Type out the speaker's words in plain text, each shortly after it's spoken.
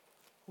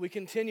We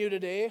continue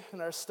today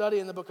in our study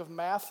in the book of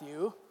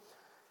Matthew.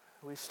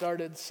 We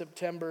started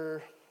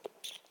September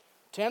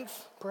 10th,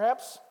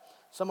 perhaps,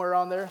 somewhere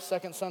around there,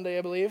 second Sunday,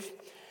 I believe.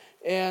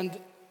 And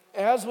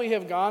as we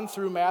have gone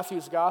through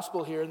Matthew's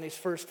gospel here in these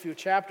first few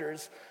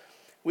chapters,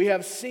 we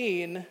have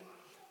seen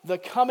the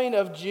coming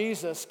of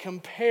Jesus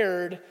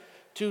compared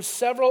to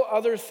several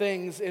other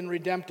things in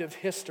redemptive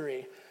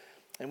history.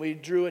 And we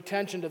drew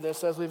attention to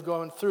this as we've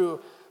gone through.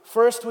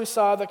 First, we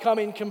saw the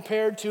coming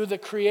compared to the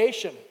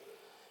creation,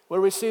 where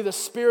we see the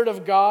Spirit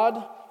of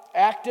God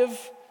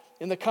active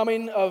in the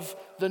coming of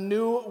the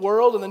new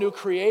world and the new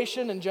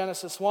creation in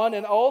Genesis 1,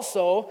 and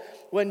also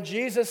when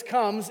Jesus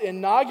comes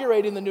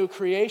inaugurating the new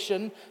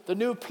creation, the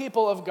new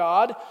people of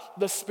God,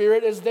 the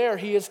Spirit is there.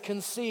 He is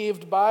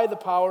conceived by the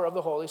power of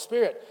the Holy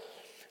Spirit.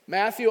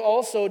 Matthew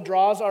also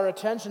draws our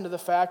attention to the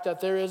fact that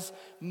there is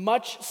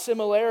much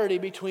similarity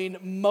between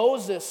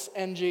Moses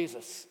and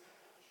Jesus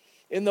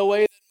in the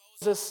way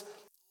that Moses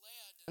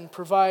led and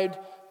provided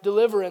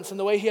deliverance, and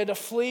the way he had to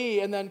flee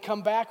and then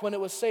come back when it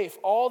was safe.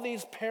 All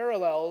these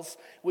parallels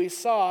we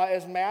saw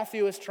as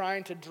Matthew is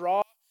trying to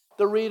draw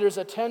the reader's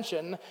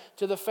attention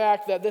to the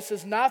fact that this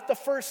is not the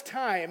first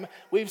time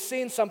we've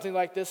seen something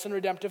like this in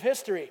redemptive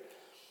history.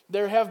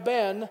 There have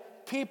been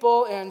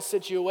people and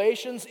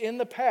situations in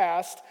the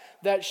past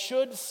that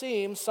should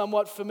seem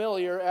somewhat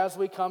familiar as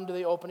we come to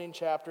the opening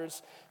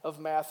chapters of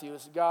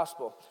Matthew's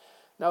gospel.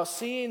 Now,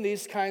 seeing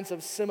these kinds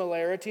of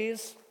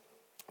similarities,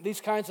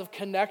 these kinds of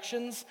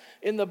connections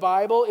in the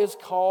Bible is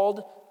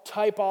called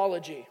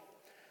typology.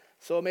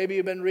 So maybe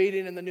you've been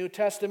reading in the New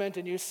Testament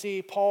and you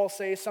see Paul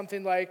say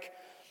something like,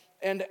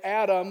 "And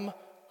Adam,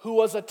 who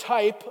was a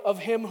type of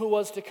him who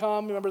was to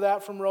come." Remember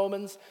that from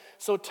Romans?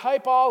 So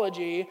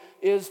typology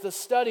is the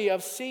study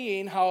of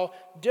seeing how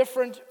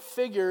different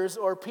figures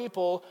or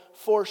people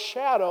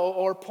foreshadow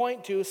or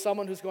point to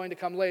someone who's going to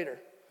come later.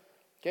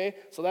 Okay,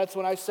 so that's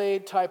when I say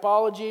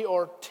typology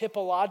or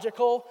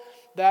typological.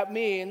 That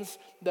means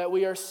that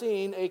we are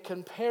seeing a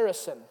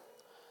comparison.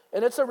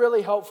 And it's a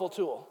really helpful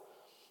tool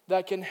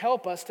that can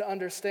help us to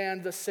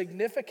understand the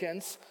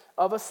significance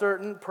of a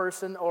certain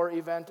person or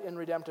event in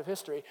redemptive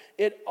history.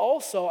 It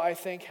also, I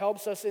think,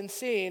 helps us in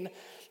seeing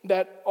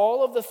that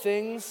all of the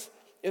things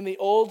in the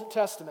Old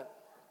Testament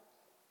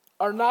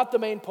are not the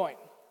main point.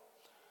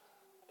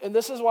 And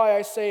this is why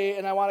I say,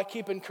 and I want to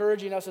keep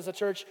encouraging us as a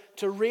church,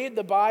 to read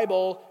the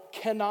Bible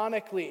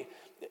canonically.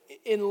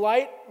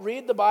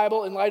 Read the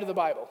Bible in light of the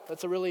Bible.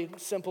 That's a really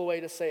simple way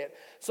to say it.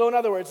 So in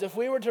other words, if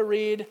we were to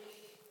read,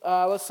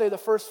 let's say the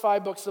first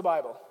 5 books of the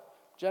Bible,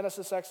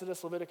 Genesis,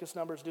 Exodus, Leviticus,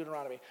 Numbers,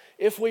 Deuteronomy.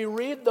 If we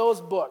read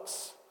those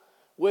books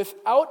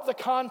without the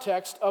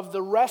context of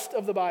the rest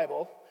of the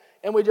Bible,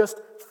 and we just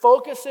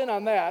focus in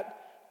on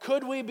that,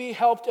 could we be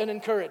helped and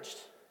encouraged?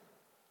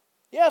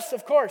 Yes,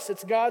 of course.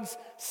 It's God's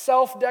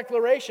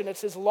self-declaration.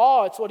 It's His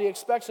law. It's what He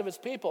expects of His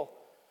people.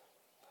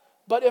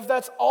 But if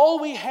that's all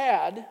we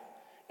had,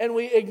 and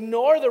we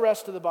ignore the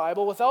rest of the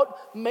Bible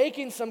without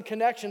making some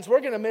connections, we're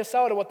going to miss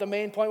out on what the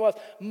main point was.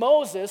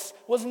 Moses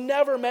was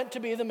never meant to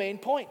be the main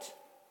point.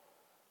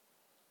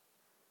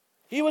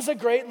 He was a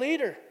great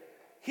leader.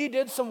 He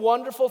did some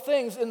wonderful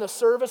things in the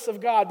service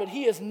of God, but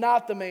he is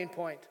not the main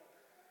point.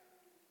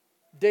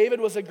 David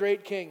was a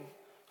great king.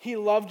 He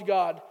loved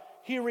God.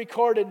 He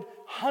recorded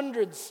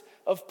hundreds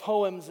of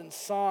poems and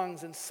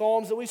songs and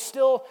psalms that we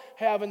still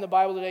have in the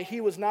Bible today.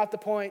 He was not the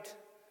point.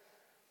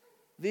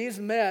 These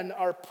men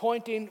are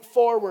pointing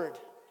forward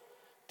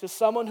to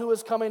someone who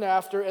is coming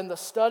after, and the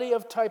study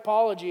of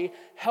typology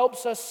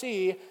helps us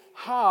see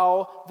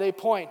how they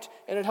point.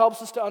 And it helps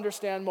us to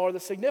understand more the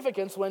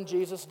significance when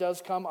Jesus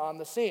does come on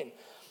the scene.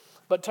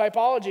 But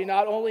typology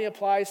not only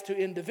applies to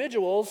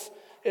individuals,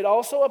 it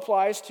also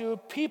applies to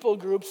people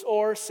groups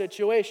or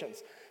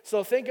situations.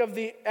 So think of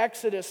the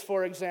Exodus,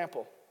 for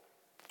example.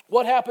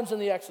 What happens in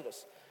the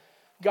Exodus?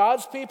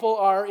 God's people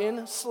are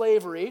in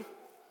slavery,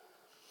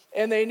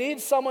 and they need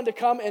someone to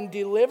come and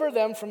deliver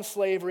them from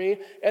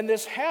slavery, and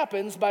this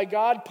happens by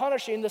God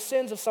punishing the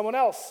sins of someone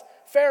else,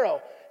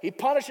 Pharaoh. He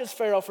punishes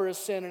Pharaoh for his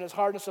sin and his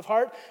hardness of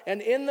heart,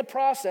 and in the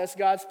process,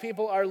 God's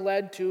people are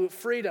led to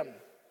freedom.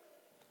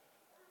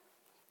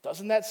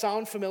 Doesn't that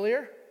sound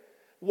familiar?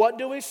 What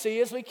do we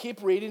see as we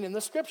keep reading in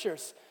the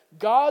Scriptures?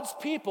 God's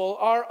people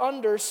are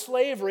under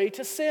slavery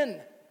to sin,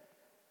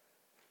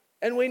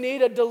 and we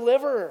need a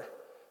deliverer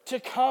to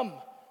come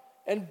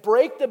and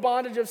break the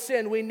bondage of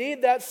sin. We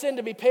need that sin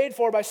to be paid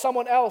for by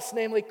someone else,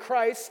 namely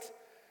Christ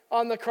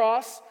on the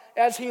cross,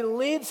 as He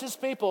leads His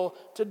people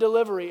to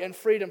delivery and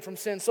freedom from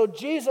sin. So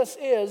Jesus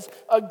is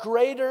a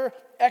greater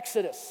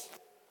Exodus.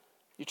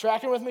 You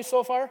tracking with me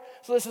so far?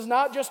 So this is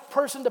not just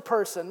person to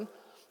person,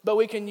 but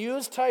we can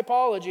use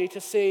typology to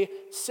say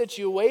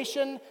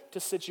situation to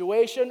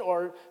situation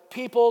or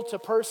people to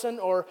person,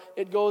 or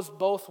it goes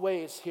both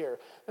ways here.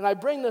 And I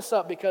bring this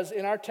up because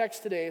in our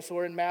text today, so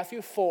we're in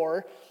Matthew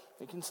 4,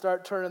 you can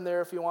start turning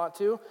there if you want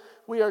to.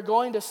 We are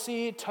going to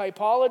see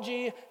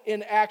typology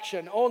in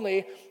action,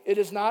 only it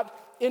is not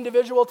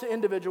individual to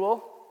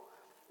individual,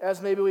 as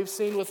maybe we've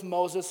seen with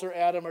Moses or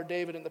Adam or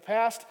David in the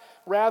past.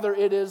 Rather,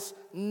 it is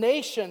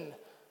nation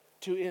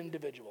to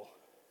individual,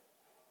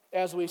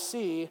 as we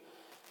see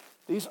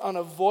these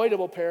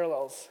unavoidable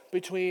parallels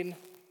between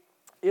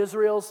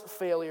Israel's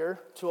failure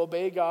to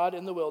obey God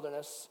in the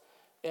wilderness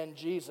and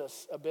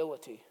Jesus'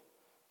 ability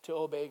to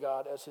obey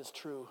God as his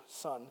true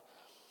son.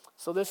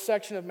 So this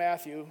section of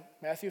Matthew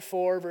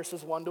 4,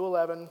 verses 1 to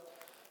 11,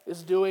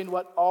 is doing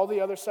what all the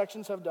other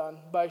sections have done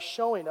by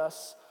showing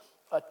us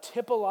a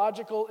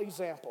typological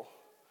example.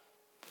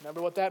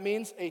 Remember what that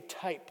means? A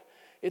type.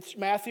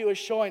 Matthew is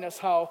showing us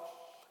how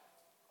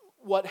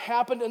what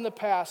happened in the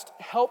past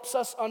helps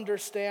us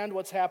understand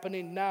what's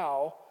happening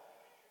now,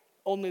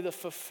 only the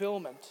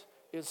fulfillment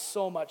is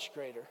so much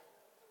greater.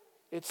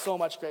 It's so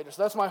much greater.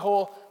 So that's my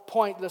whole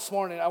point this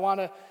morning. I want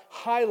to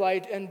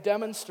highlight and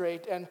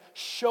demonstrate and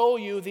show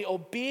you the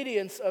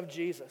obedience of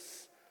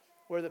Jesus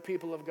where the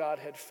people of God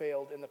had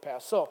failed in the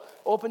past. So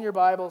open your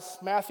Bibles,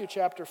 Matthew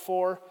chapter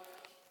 4.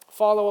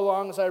 Follow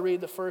along as I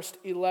read the first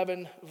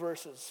 11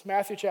 verses.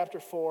 Matthew chapter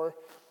 4,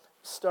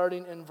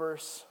 starting in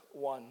verse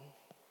 1.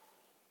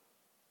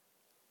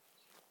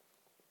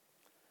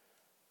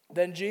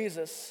 Then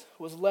Jesus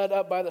was led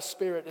up by the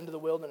Spirit into the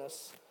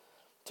wilderness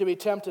to be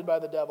tempted by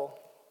the devil.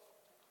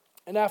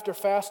 And after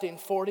fasting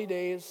 40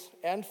 days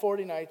and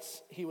 40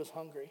 nights, he was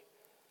hungry.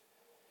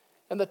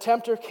 And the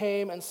tempter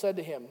came and said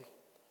to him,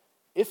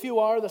 "If you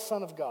are the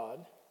Son of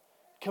God,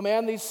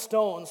 command these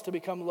stones to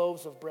become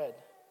loaves of bread."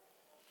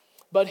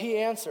 But he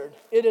answered,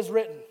 "It is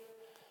written,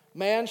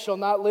 man shall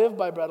not live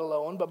by bread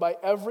alone, but by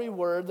every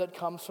word that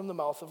comes from the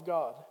mouth of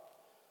God."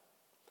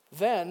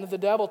 Then the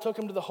devil took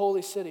him to the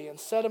holy city and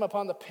set him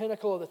upon the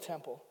pinnacle of the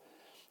temple.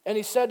 And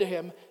he said to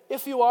him,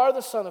 "If you are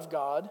the Son of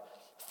God,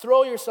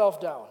 throw yourself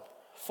down.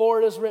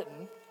 For it is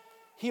written,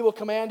 he will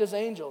command his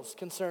angels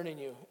concerning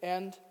you,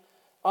 and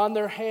on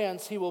their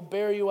hands he will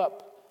bear you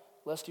up,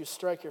 lest you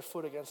strike your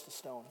foot against a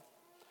stone."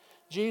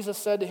 Jesus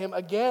said to him,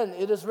 "Again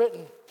it is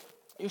written,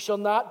 you shall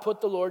not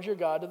put the Lord your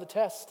God to the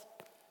test."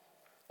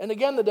 And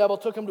again the devil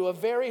took him to a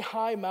very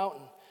high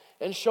mountain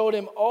and showed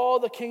him all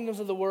the kingdoms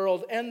of the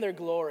world and their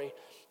glory.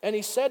 And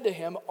he said to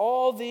him,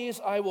 "All these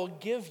I will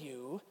give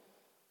you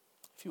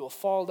if you will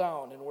fall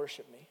down and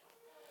worship me."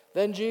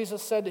 Then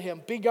Jesus said to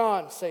him,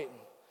 "Begone, Satan.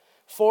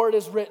 For it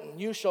is written,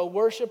 you shall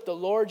worship the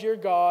Lord your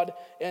God,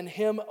 and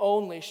him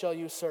only shall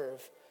you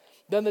serve."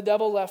 Then the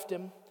devil left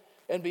him,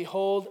 and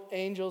behold,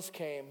 angels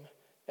came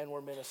and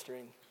were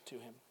ministering to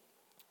him.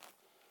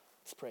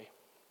 Let's pray.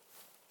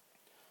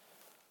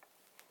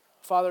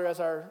 Father, as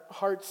our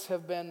hearts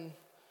have been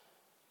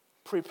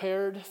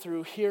prepared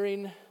through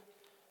hearing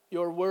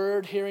your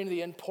word, hearing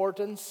the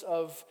importance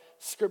of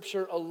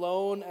Scripture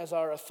alone as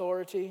our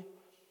authority,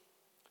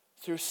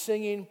 through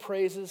singing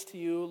praises to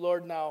you,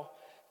 Lord, now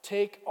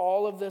take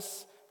all of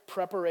this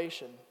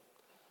preparation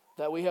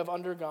that we have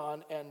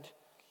undergone and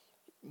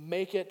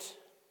make it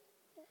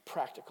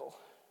practical.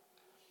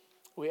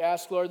 We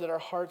ask, Lord, that our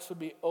hearts would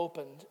be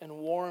opened and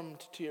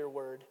warmed to your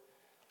word.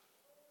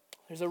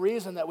 There's a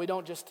reason that we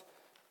don't just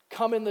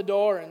come in the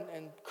door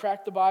and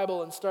crack the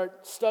Bible and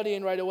start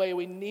studying right away.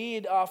 We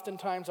need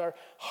oftentimes our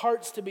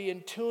hearts to be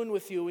in tune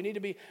with you. We need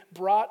to be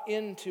brought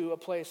into a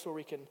place where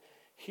we can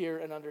hear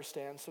and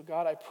understand. So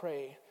God, I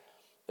pray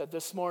that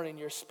this morning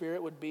your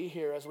Spirit would be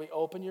here as we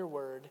open your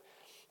word,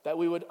 that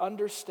we would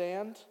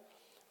understand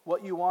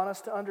what you want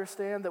us to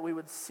understand, that we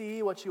would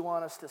see what you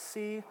want us to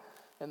see,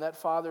 and that,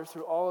 Father,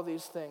 through all of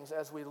these things,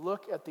 as we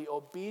look at the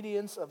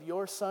obedience of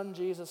your Son,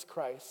 Jesus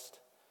Christ,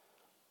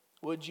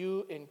 would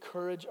you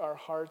encourage our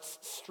hearts,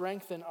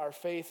 strengthen our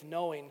faith,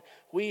 knowing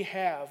we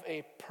have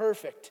a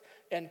perfect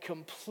and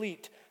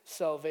complete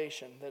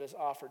salvation that is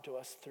offered to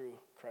us through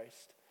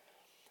Christ.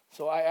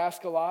 So I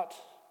ask a lot,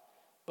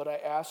 but I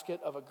ask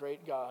it of a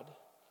great God.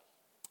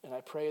 And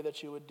I pray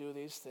that you would do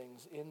these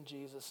things in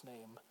Jesus'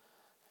 name.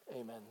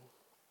 Amen.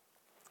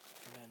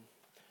 Amen.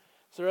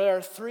 So there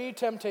are 3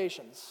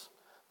 temptations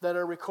that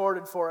are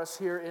recorded for us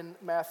here in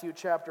Matthew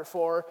chapter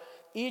 4.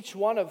 Each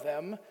one of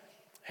them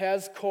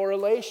has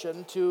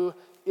correlation to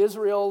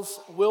Israel's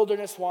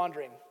wilderness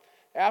wandering.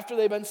 After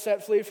they've been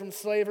set free from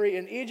slavery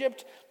in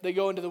Egypt, they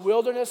go into the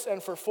wilderness,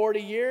 and for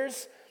 40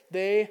 years,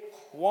 they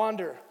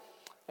wander,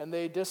 and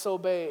they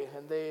disobey,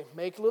 and they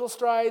make little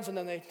strides, and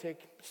then they take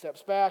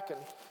steps back, and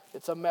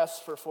it's a mess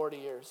for 40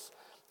 years.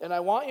 And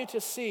I want you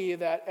to see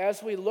that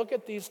as we look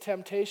at these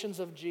temptations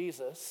of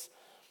Jesus,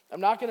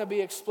 I'm not going to be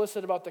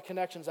explicit about the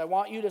connections. I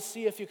want you to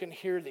see if you can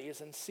hear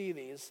these and see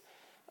these.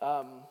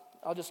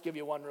 I'll just give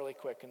you one really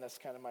quick, and that's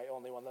kind of my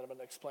only one that I'm going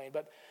to explain.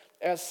 But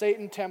as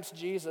Satan tempts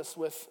Jesus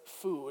with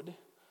food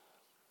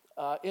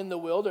in the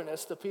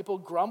wilderness, the people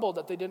grumbled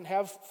that they didn't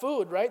have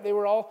food, right? They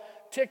were all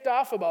ticked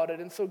off about it,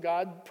 and so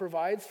God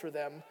provides for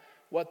them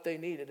what they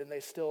needed, and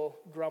they still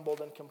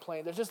grumbled and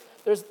complained. That's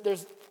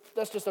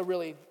just a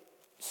really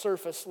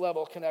surface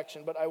level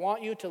connection, but I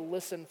want you to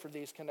listen for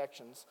these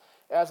connections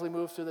as we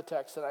move through the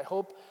text, and I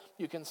hope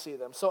you can see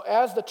them. So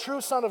as the true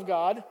Son of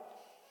God,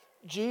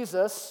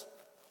 Jesus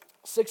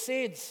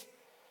succeeds.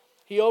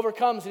 He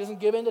overcomes. He doesn't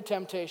give in to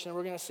temptation.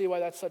 We're going to see why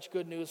that's such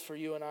good news for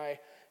you and I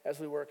as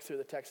we work through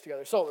the text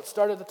together. So let's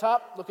start at the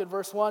top. Look at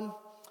verse 1.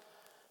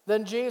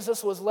 Then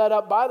Jesus was led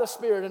up by the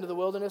Spirit into the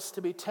wilderness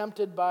to be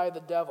tempted by the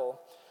devil.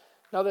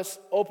 Now this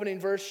opening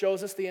verse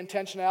shows us the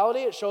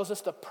intentionality. It shows us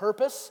the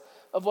purpose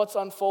of what's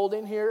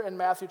unfolding here in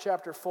Matthew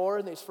chapter 4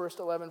 in these first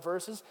 11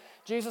 verses.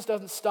 Jesus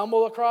doesn't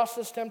stumble across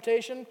this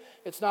temptation.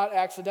 It's not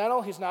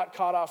accidental. He's not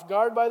caught off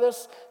guard by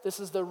this. This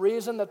is the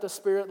reason that the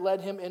Spirit led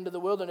him into the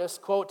wilderness,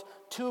 quote,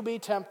 to be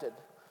tempted.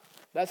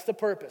 That's the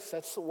purpose.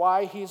 That's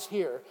why he's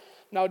here.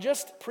 Now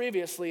just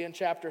previously in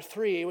chapter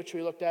 3, which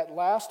we looked at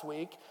last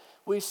week,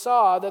 we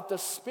saw that the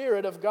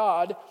Spirit of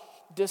God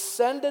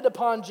descended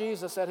upon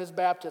Jesus at his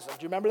baptism.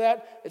 Do you remember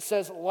that? It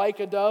says like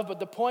a dove, but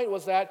the point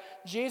was that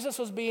Jesus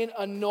was being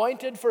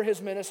anointed for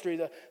his ministry.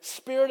 The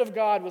Spirit of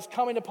God was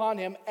coming upon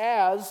him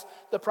as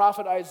the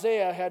prophet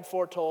Isaiah had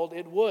foretold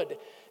it would.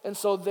 And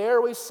so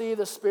there we see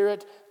the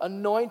Spirit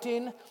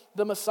anointing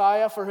the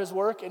Messiah for his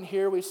work, and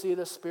here we see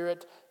the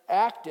Spirit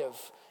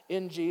active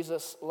in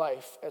Jesus'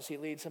 life as he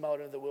leads him out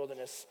into the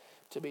wilderness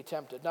to be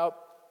tempted. Now,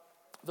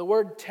 the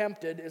word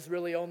tempted is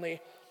really only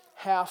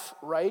half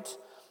right.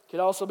 It could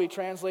also be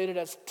translated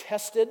as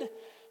tested,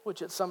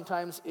 which it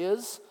sometimes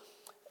is.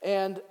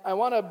 And I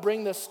want to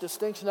bring this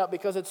distinction up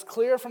because it's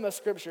clear from the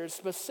scriptures,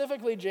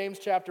 specifically James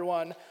chapter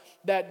 1,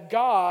 that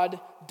God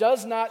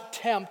does not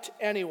tempt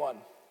anyone.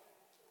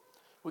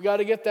 We got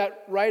to get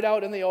that right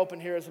out in the open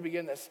here as we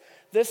begin this.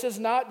 This is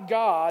not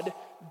God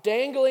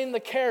dangling the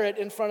carrot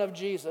in front of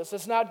Jesus.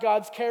 It's not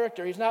God's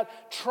character. He's not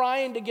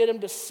trying to get him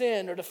to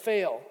sin or to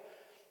fail.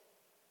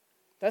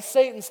 That's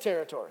Satan's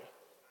territory.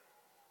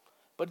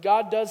 But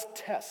God does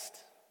test.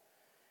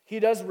 He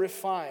does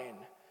refine.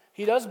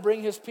 He does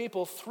bring his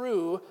people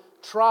through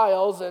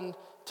trials and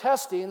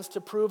testings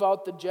to prove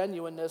out the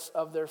genuineness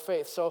of their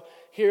faith. So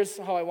here's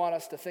how I want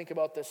us to think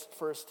about this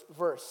first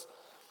verse.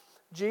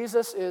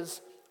 Jesus is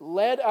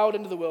led out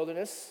into the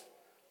wilderness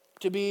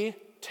to be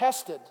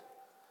tested,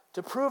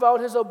 to prove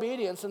out his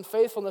obedience and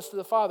faithfulness to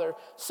the Father.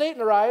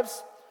 Satan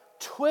arrives,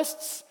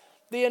 twists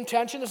the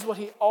intention. This is what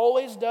he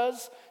always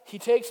does. He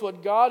takes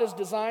what God has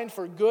designed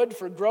for good,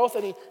 for growth,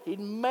 and he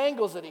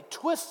mangles it, he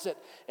twists it,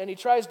 and he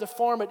tries to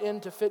form it in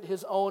to fit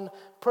his own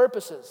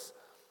purposes.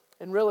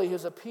 And really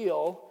his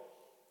appeal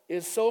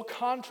is so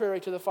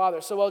contrary to the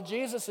Father. So while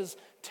Jesus is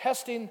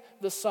testing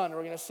the Son,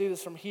 we're going to see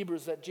this from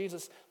Hebrews, that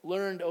Jesus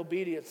learned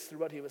obedience through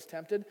what he was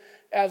tempted.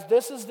 As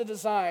this is the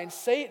design,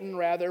 Satan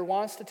rather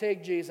wants to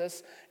take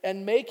Jesus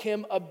and make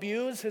him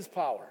abuse his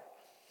power.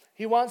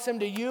 He wants him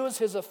to use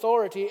his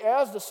authority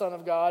as the Son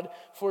of God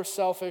for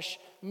selfish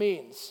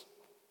means,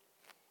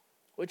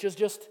 which is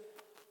just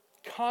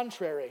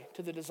contrary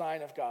to the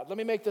design of God. Let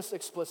me make this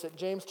explicit.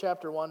 James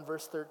chapter 1,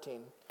 verse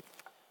 13.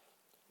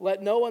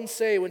 Let no one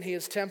say when he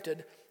is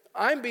tempted,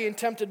 I'm being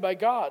tempted by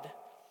God.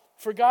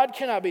 For God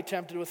cannot be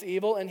tempted with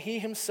evil, and he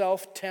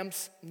himself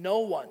tempts no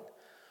one.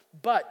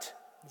 But,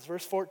 this is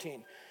verse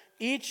 14,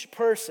 each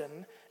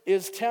person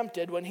is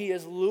tempted when he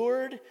is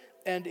lured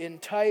and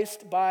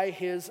enticed by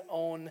his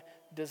own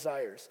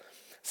desires.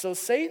 So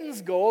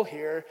Satan's goal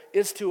here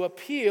is to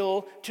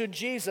appeal to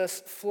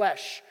Jesus'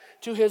 flesh,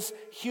 to his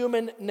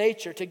human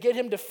nature, to get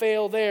him to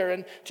fail there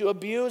and to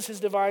abuse his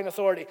divine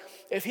authority.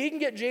 If he can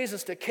get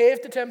Jesus to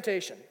cave to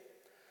temptation,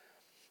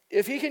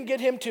 if he can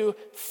get him to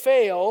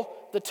fail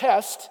the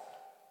test,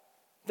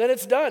 then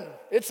it's done.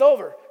 It's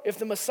over. If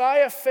the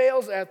Messiah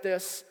fails at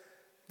this,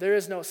 there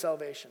is no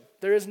salvation.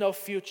 There is no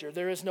future.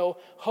 There is no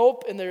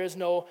hope, and there is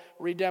no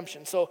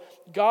redemption. So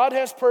God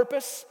has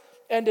purpose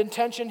and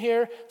intention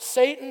here.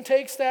 Satan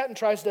takes that and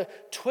tries to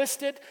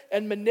twist it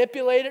and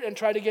manipulate it and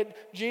try to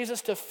get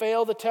Jesus to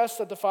fail the test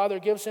that the Father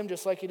gives him,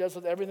 just like he does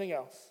with everything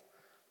else.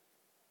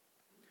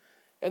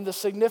 And the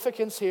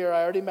significance here,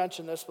 I already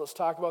mentioned this, but let's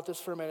talk about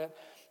this for a minute.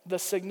 The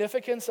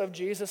significance of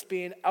Jesus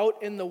being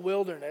out in the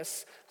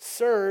wilderness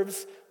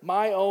serves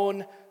my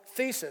own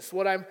thesis,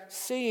 what I'm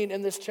seeing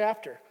in this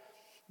chapter.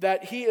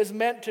 That he is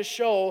meant to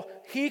show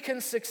he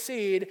can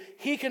succeed,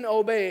 he can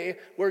obey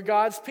where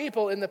God's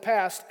people in the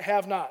past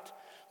have not.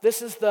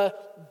 This is the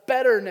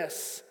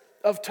betterness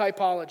of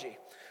typology.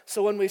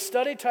 So when we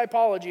study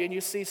typology and you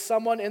see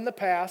someone in the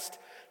past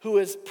who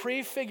is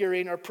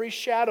prefiguring or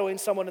foreshadowing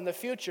someone in the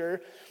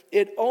future,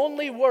 it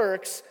only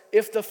works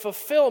if the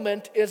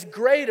fulfillment is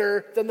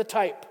greater than the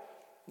type.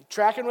 You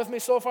tracking with me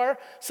so far?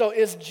 So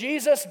is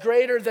Jesus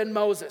greater than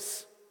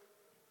Moses?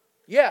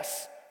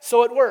 Yes.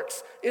 So it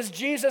works. Is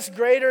Jesus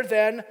greater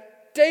than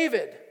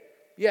David?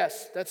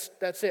 Yes,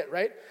 that's it,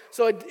 right?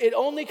 So it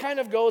only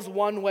kind of goes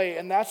one way,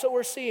 and that's what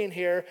we're seeing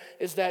here,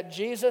 is that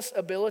Jesus'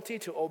 ability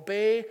to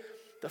obey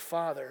the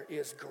Father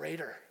is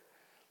greater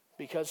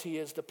because he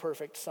is the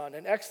perfect Son.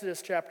 In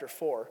Exodus chapter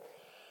 4,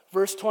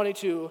 verse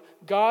 22,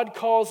 God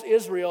calls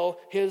Israel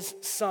his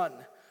son.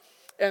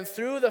 And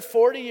through the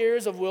 40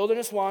 years of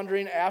wilderness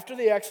wandering after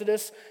the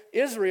Exodus,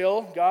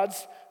 Israel,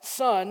 God's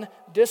son,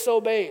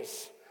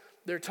 disobeys.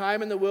 Their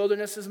time in the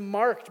wilderness is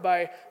marked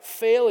by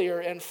failure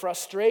and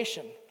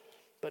frustration,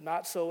 but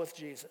not so with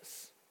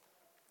Jesus.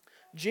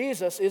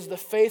 Jesus is the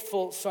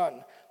faithful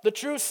Son, the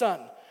true Son,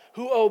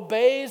 who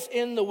obeys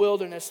in the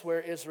wilderness where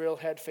Israel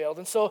had failed.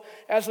 And so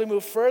as we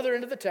move further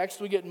into the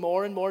text, we get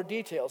more and more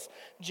details.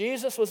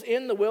 Jesus was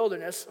in the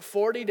wilderness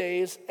 40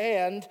 days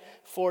and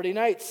 40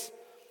 nights.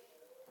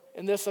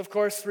 And this, of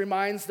course,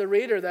 reminds the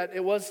reader that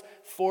it was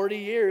 40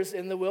 years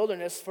in the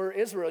wilderness for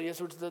Israel.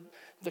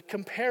 The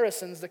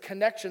comparisons, the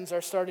connections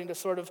are starting to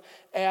sort of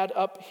add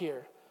up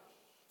here.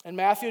 And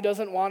Matthew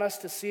doesn't want us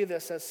to see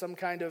this as some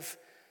kind of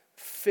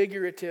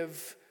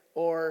figurative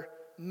or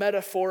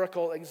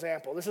metaphorical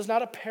example. This is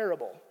not a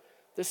parable.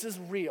 This is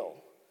real.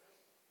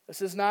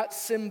 This is not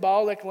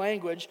symbolic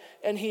language.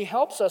 And he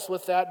helps us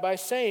with that by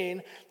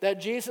saying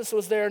that Jesus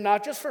was there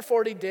not just for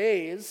 40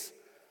 days,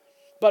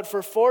 but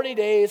for 40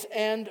 days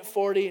and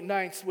 40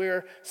 nights.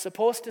 We're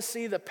supposed to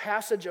see the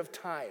passage of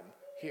time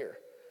here.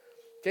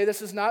 Okay,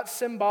 this is not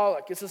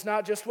symbolic. This is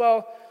not just,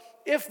 well,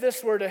 if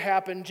this were to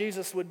happen,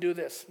 Jesus would do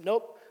this.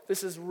 Nope,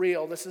 this is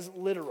real. This is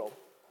literal.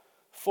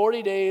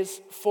 40 days,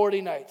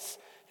 40 nights.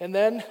 And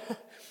then,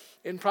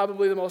 in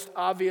probably the most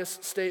obvious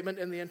statement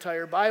in the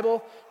entire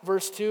Bible,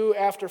 verse 2,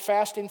 after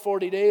fasting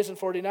 40 days and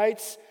 40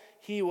 nights,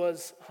 he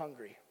was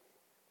hungry.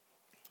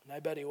 And I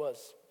bet he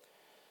was.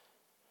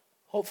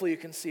 Hopefully you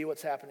can see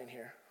what's happening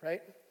here,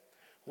 right?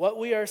 What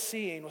we are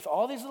seeing with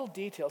all these little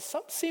details,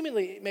 some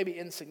seemingly maybe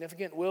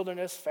insignificant,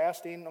 wilderness,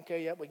 fasting,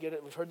 okay, yep, we get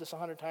it, we've heard this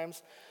 100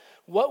 times.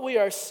 What we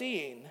are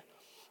seeing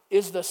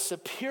is the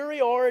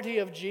superiority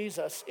of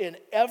Jesus in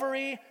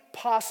every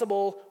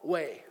possible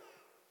way.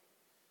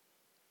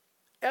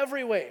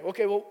 Every way.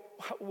 Okay, well,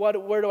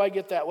 where do I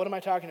get that? What am I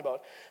talking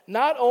about?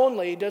 Not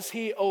only does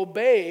he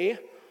obey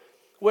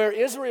where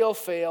Israel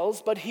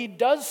fails, but he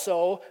does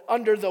so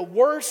under the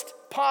worst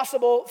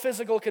possible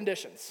physical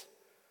conditions.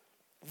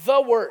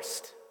 The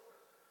worst.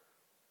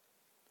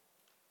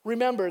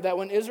 Remember that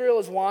when Israel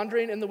is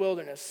wandering in the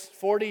wilderness,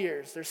 40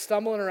 years, they're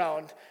stumbling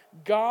around,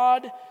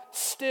 God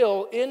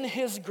still, in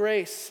his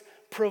grace,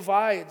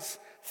 provides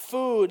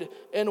food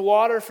and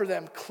water for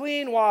them,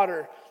 clean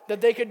water that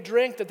they could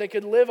drink, that they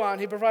could live on.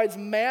 He provides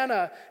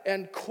manna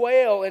and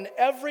quail and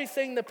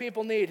everything the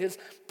people need. His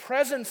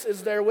presence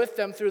is there with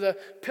them through the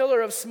pillar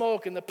of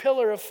smoke and the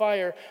pillar of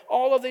fire,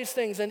 all of these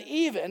things. And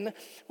even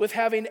with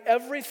having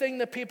everything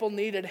the people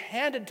needed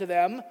handed to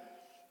them,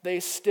 they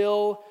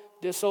still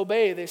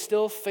disobey. They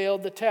still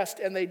failed the test,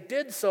 and they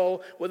did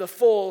so with a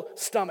full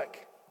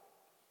stomach.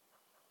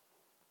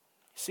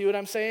 See what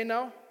I'm saying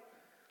now?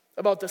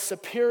 About the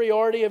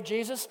superiority of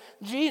Jesus?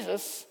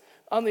 Jesus,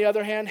 on the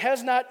other hand,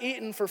 has not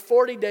eaten for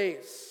 40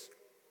 days.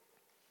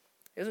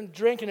 He isn't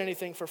drinking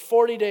anything for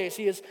 40 days.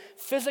 He is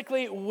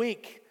physically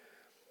weak.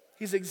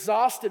 He's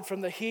exhausted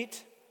from the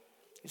heat.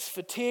 He's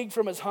fatigued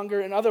from his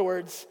hunger. In other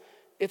words,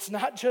 it's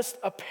not just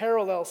a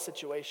parallel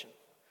situation.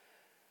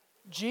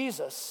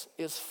 Jesus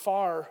is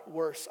far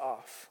worse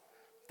off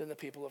than the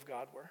people of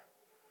God were.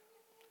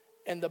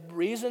 And the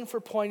reason for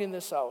pointing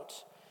this out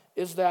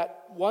is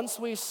that once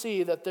we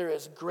see that there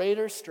is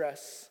greater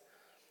stress,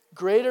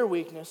 greater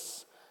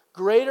weakness,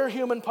 greater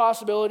human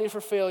possibility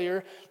for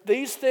failure,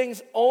 these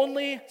things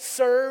only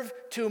serve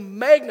to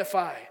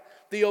magnify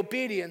the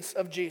obedience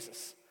of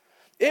Jesus.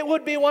 It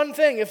would be one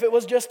thing if it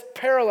was just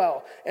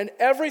parallel and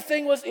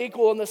everything was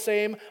equal and the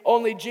same,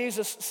 only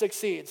Jesus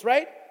succeeds,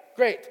 right?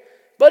 Great.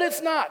 But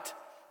it's not.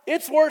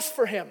 It's worse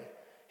for him.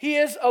 He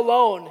is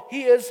alone.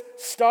 He is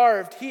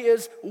starved. He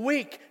is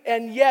weak.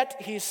 And yet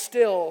he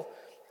still,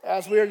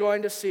 as we are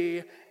going to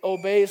see,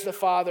 obeys the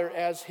Father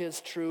as his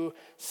true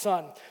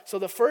son. So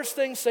the first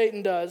thing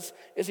Satan does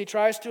is he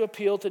tries to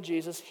appeal to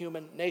Jesus'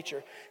 human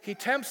nature. He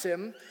tempts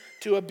him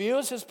to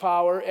abuse his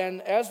power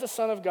and, as the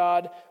Son of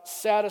God,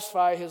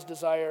 satisfy his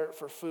desire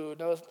for food.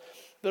 Now,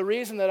 the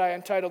reason that I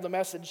entitled the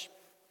message,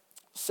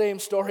 Same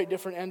Story,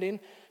 Different Ending,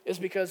 is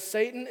because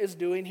Satan is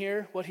doing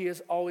here what he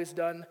has always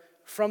done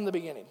from the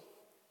beginning.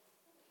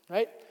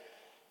 Right?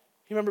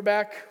 You remember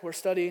back, we're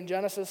studying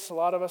Genesis, a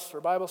lot of us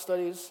for Bible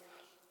studies.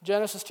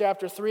 Genesis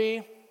chapter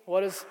 3, what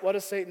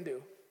does Satan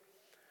do?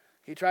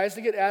 He tries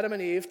to get Adam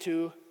and Eve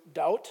to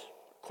doubt,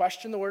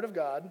 question the word of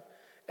God,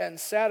 and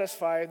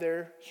satisfy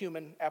their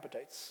human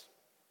appetites.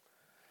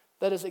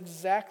 That is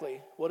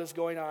exactly what is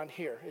going on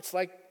here. It's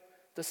like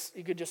this,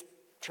 you could just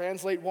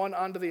translate one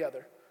onto the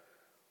other.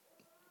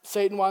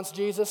 Satan wants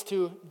Jesus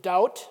to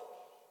doubt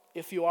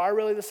if you are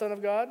really the Son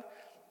of God,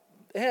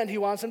 and he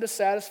wants him to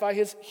satisfy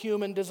his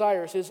human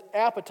desires, his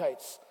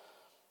appetites.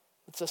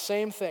 It's the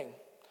same thing.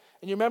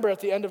 And you remember at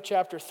the end of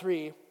chapter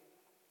 3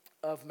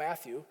 of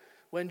Matthew,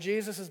 when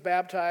Jesus is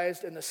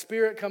baptized and the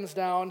Spirit comes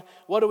down,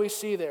 what do we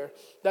see there?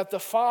 That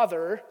the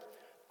Father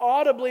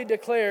audibly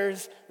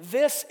declares,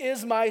 "This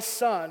is my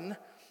Son,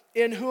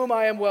 in whom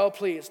I am well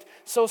pleased."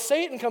 So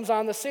Satan comes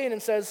on the scene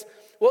and says,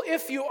 well,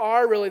 if you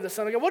are really the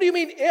Son of God, what do you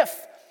mean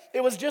if?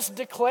 It was just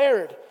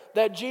declared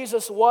that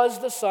Jesus was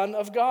the Son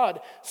of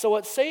God. So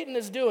what Satan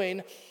is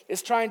doing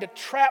is trying to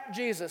trap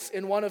Jesus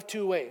in one of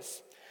two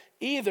ways.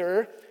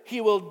 Either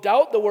he will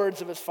doubt the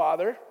words of his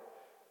Father,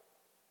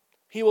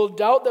 he will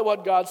doubt that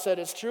what God said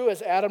is true,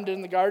 as Adam did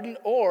in the garden,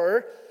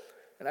 or,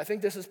 and I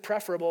think this is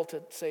preferable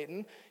to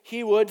Satan,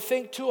 he would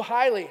think too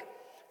highly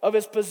of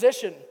his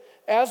position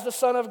as the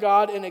Son of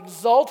God and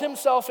exalt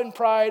himself in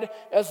pride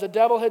as the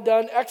devil had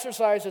done,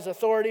 exercise his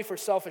authority for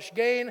selfish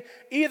gain.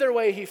 Either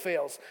way he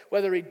fails,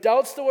 whether he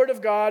doubts the word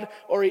of God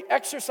or he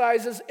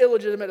exercises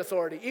illegitimate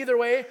authority. Either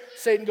way,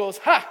 Satan goes,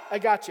 ha, I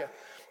got you.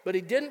 But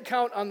he didn't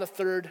count on the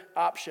third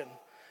option,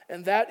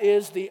 and that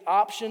is the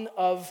option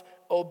of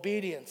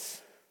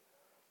obedience.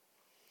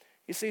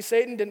 You see,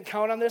 Satan didn't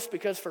count on this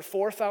because for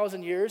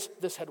 4,000 years,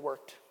 this had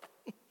worked.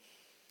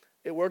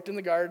 It worked in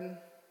the garden.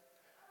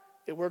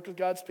 It worked with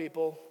God's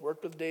people,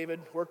 worked with David,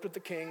 worked with the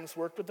kings,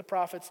 worked with the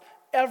prophets.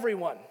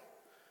 Everyone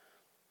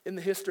in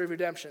the history of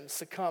redemption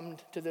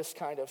succumbed to this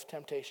kind of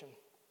temptation.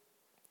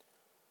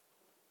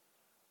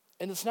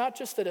 And it's not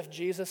just that if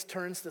Jesus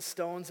turns the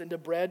stones into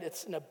bread,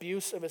 it's an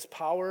abuse of his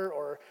power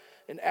or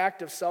an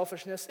act of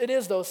selfishness. It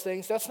is those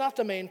things. That's not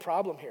the main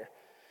problem here.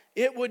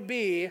 It would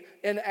be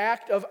an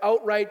act of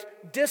outright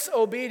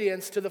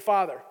disobedience to the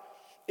Father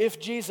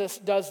if Jesus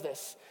does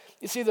this.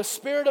 You see, the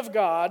Spirit of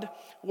God,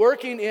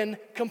 working in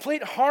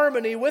complete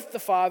harmony with the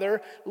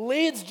Father,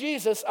 leads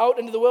Jesus out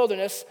into the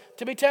wilderness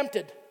to be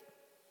tempted.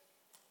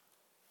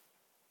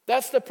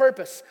 That's the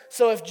purpose.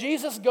 So if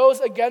Jesus goes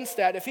against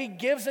that, if he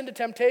gives into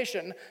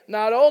temptation,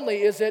 not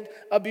only is it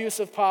abuse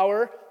of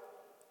power,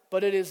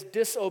 but it is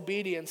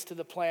disobedience to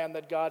the plan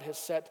that God has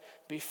set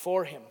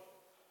before him.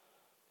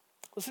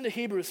 Listen to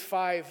Hebrews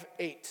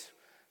 5:8.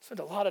 Spent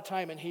a lot of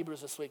time in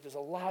Hebrews this week. There's a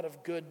lot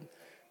of good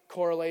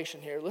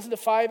correlation here. Listen to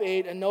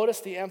 5:8 and notice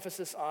the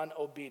emphasis on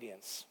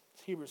obedience.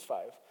 It's Hebrews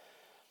 5.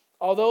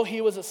 Although he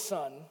was a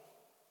son,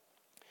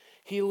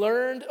 he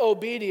learned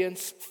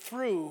obedience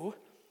through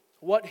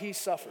what he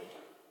suffered.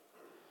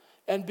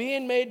 And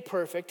being made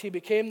perfect, he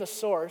became the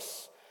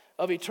source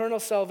of eternal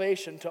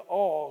salvation to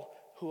all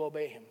who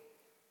obey him.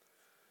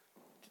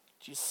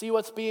 Do you see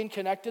what's being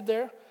connected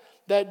there?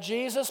 That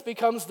Jesus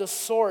becomes the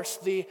source,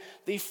 the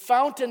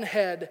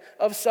fountainhead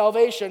of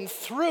salvation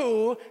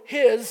through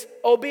his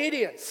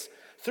obedience,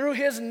 through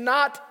his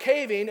not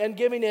caving and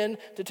giving in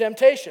to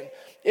temptation.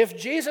 If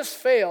Jesus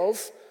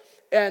fails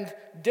and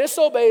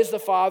disobeys the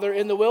Father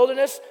in the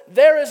wilderness,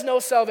 there is no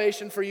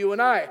salvation for you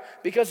and I,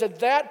 because at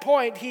that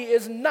point he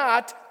is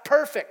not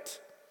perfect.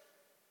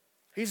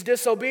 He's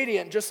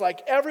disobedient, just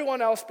like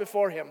everyone else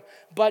before him,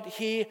 but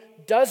he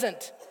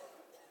doesn't.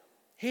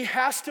 He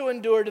has to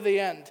endure to the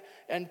end,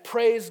 and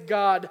praise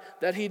God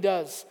that he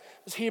does.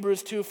 As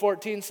Hebrews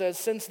 2:14 says,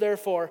 since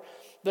therefore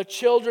the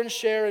children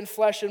share in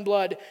flesh and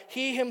blood,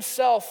 he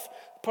himself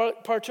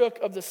partook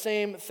of the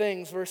same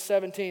things. Verse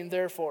 17,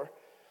 therefore,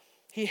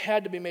 he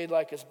had to be made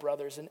like his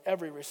brothers in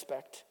every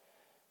respect,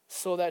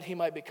 so that he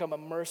might become a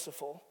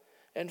merciful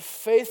and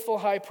faithful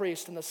high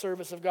priest in the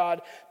service of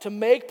God, to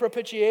make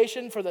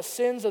propitiation for the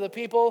sins of the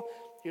people.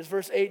 Here's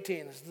verse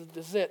 18,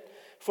 this is it.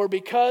 For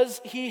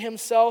because he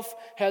himself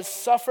has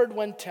suffered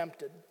when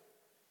tempted,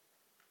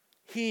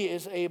 he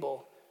is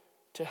able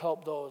to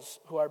help those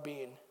who are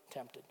being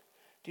tempted.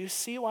 Do you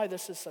see why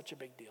this is such a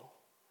big deal?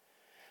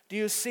 Do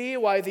you see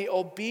why the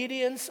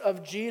obedience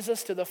of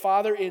Jesus to the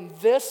Father in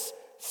this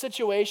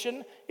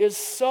situation is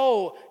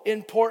so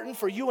important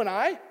for you and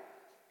I?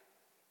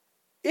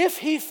 If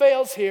he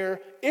fails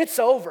here, it's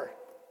over.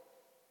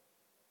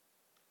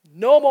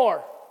 No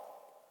more.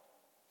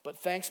 But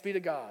thanks be to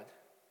God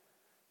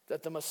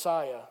that the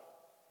Messiah,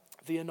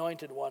 the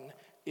Anointed One,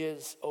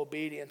 is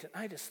obedient. And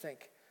I just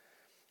think,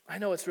 I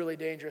know it's really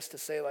dangerous to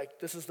say like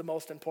this is the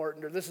most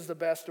important or this is the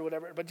best or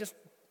whatever, but just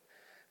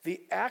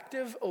the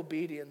active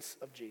obedience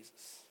of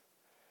Jesus.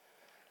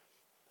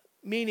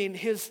 Meaning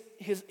his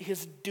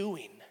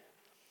doing,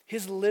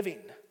 his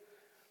living.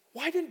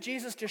 Why didn't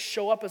Jesus just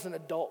show up as an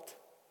adult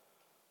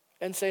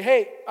and say,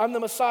 hey, I'm the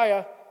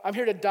Messiah, I'm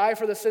here to die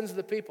for the sins of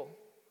the people?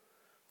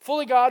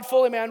 Fully God,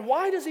 fully man.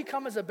 Why does he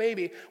come as a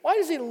baby? Why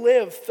does he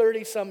live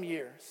 30-some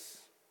years?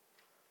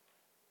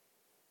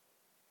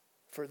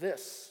 For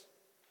this.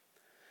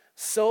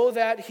 So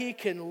that he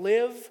can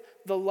live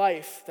the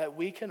life that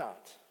we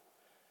cannot.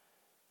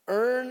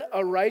 Earn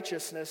a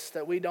righteousness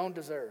that we don't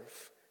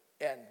deserve.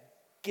 And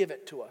give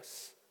it to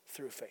us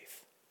through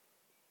faith.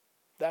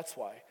 That's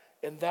why.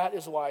 And that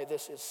is why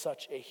this is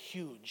such a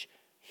huge,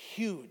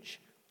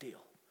 huge deal.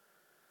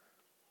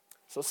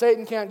 So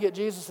Satan can't get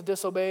Jesus to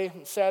disobey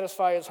and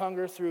satisfy his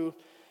hunger through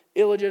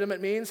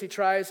illegitimate means. He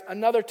tries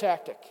another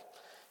tactic.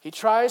 He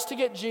tries to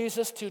get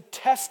Jesus to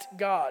test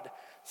God,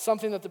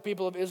 something that the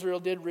people of Israel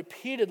did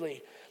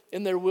repeatedly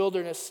in their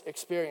wilderness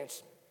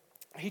experience.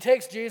 He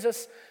takes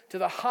Jesus to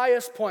the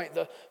highest point,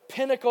 the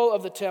pinnacle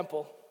of the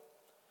temple.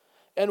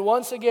 And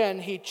once again,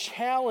 he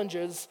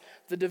challenges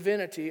the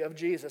divinity of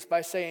Jesus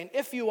by saying,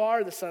 if you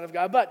are the Son of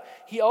God. But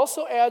he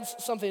also adds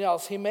something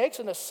else. He makes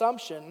an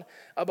assumption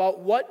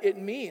about what it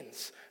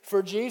means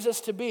for Jesus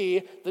to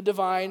be the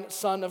divine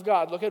Son of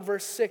God. Look at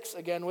verse 6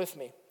 again with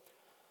me.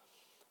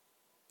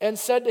 And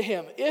said to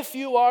him, if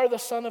you are the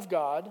Son of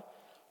God,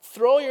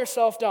 throw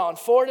yourself down,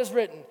 for it is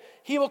written,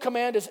 he will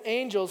command his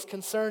angels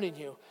concerning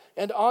you,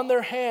 and on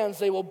their hands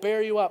they will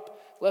bear you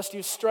up, lest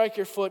you strike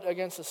your foot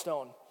against a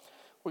stone.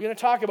 We're going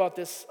to talk about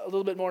this a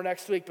little bit more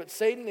next week, but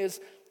Satan is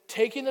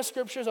taking the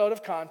scriptures out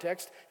of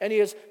context, and he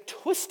is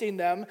twisting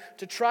them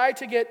to try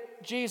to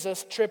get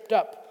Jesus tripped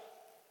up.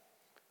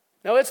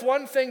 Now, it's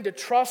one thing to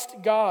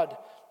trust God,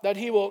 that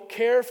he will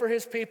care for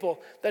his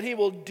people, that he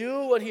will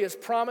do what he has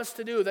promised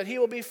to do, that he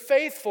will be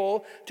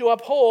faithful to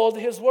uphold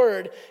his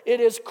word. It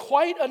is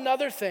quite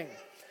another thing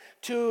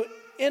to,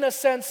 in a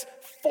sense,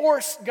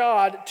 force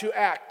God to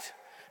act,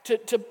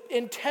 to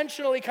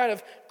intentionally kind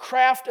of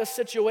craft a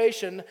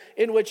situation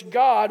in which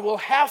God will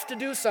have to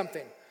do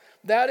something.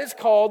 That is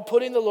called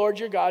putting the Lord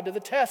your God to the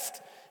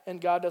test, and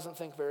God doesn't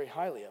think very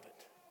highly of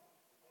it.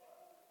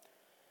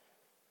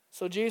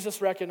 So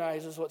Jesus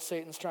recognizes what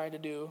Satan's trying to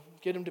do,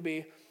 get him to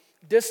be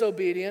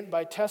disobedient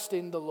by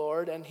testing the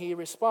Lord, and he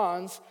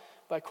responds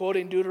by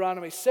quoting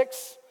Deuteronomy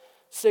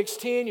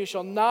 6:16, you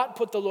shall not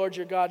put the Lord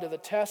your God to the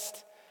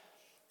test.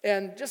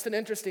 And just an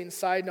interesting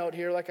side note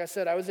here, like I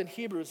said, I was in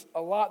Hebrews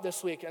a lot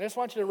this week, and I just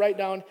want you to write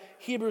down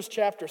Hebrews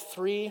chapter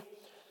 3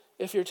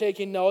 if you're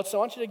taking notes. I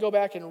want you to go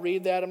back and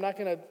read that. I'm not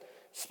going to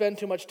spend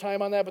too much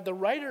time on that, but the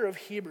writer of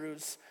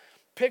Hebrews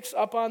picks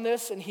up on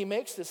this, and he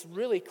makes this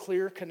really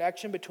clear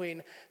connection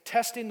between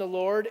testing the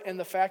Lord and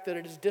the fact that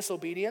it is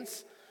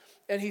disobedience.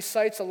 And he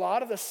cites a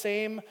lot of the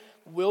same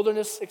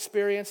wilderness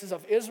experiences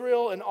of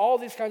Israel and all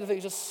these kinds of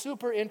things, just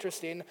super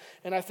interesting,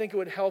 and I think it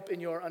would help in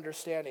your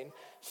understanding.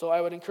 So I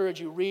would encourage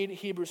you, read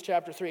Hebrews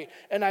chapter 3.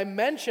 And I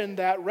mentioned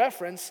that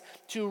reference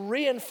to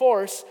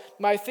reinforce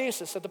my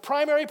thesis that the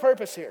primary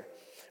purpose here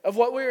of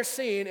what we are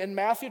seeing in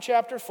Matthew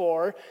chapter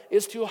 4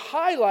 is to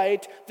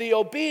highlight the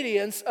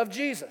obedience of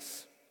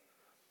Jesus.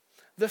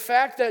 The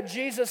fact that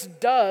Jesus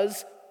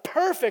does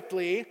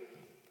perfectly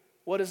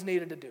what is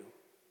needed to do.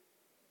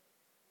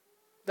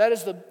 That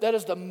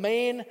is the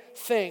main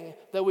thing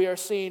that we are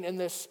seeing in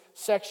this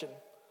section.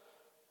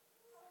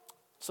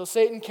 So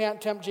Satan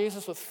can't tempt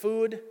Jesus with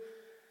food.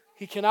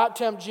 He cannot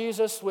tempt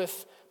Jesus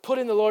with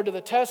putting the Lord to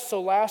the test.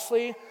 So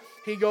lastly,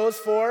 he goes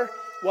for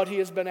what he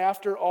has been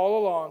after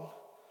all along.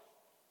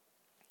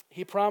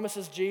 He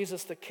promises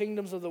Jesus the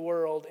kingdoms of the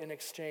world in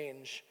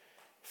exchange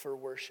for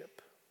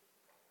worship.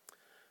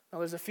 Now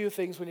there's a few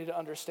things we need to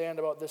understand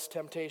about this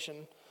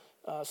temptation.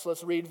 So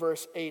let's read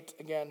verse 8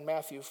 again,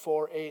 Matthew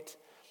 4:8.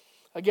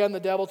 Again, the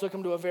devil took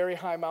him to a very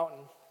high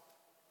mountain,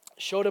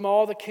 showed him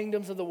all the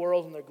kingdoms of the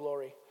world and their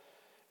glory.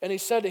 And he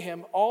said to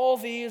him, all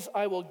these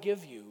I will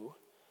give you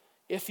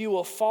if you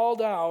will fall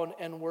down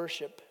and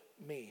worship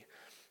me.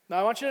 Now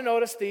I want you to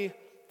notice the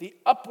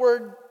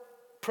upward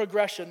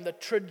progression, the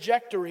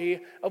trajectory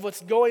of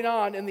what's going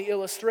on in the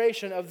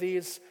illustration of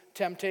these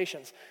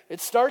temptations. It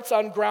starts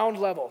on ground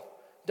level,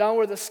 down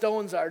where the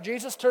stones are.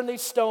 Jesus turned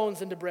these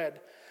stones into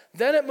bread.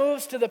 Then it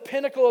moves to the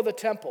pinnacle of the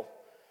temple.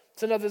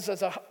 So now this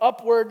is an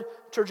upward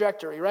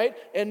trajectory, right?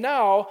 And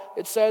now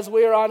it says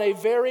we are on a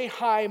very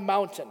high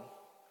mountain.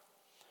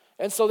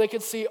 And so they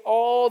could see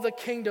all the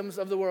kingdoms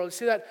of the world. You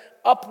see that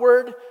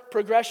upward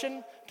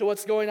progression to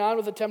what's going on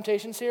with the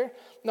temptations here?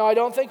 Now, I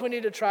don't think we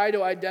need to try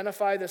to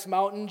identify this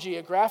mountain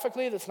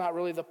geographically. That's not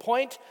really the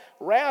point.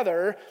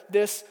 Rather,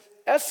 this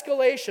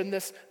escalation,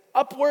 this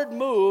upward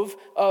move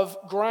of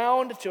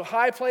ground to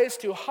high place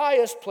to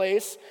highest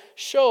place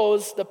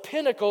shows the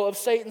pinnacle of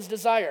Satan's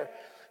desire.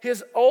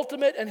 His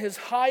ultimate and his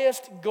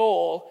highest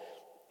goal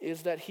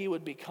is that he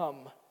would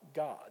become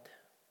God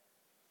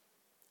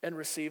and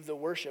receive the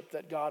worship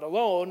that God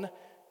alone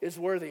is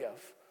worthy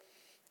of.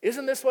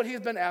 Isn't this what he's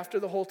been after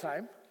the whole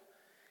time?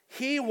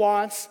 He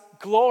wants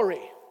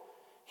glory.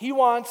 He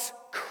wants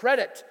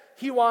credit.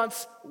 He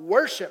wants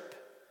worship.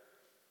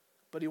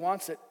 But he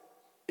wants it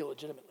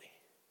illegitimately.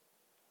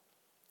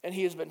 And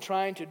he has been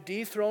trying to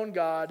dethrone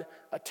God,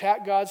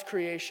 attack God's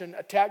creation,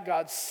 attack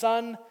God's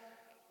Son,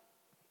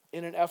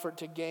 in an effort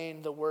to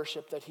gain the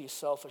worship that he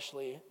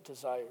selfishly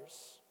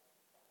desires.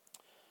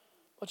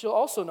 But you'll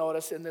also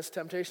notice in this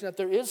temptation that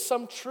there is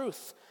some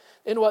truth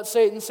in what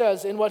Satan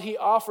says, in what he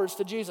offers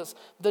to Jesus.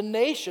 The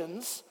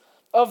nations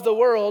of the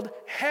world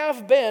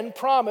have been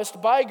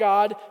promised by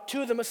God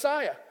to the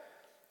Messiah,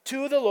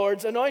 to the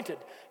Lord's anointed.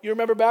 You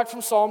remember back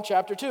from Psalm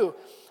chapter 2.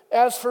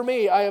 As for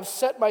me, I have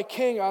set my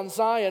king on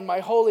Zion, my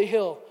holy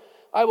hill.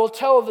 I will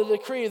tell of the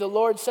decree. The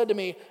Lord said to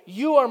me,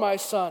 you are my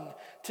son.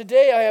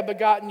 Today I have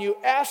begotten you.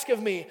 Ask of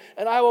me,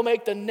 and I will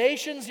make the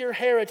nations your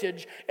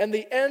heritage and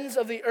the ends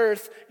of the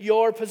earth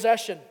your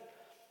possession.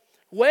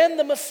 When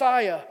the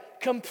Messiah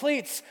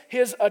completes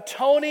his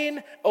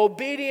atoning,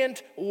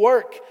 obedient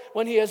work,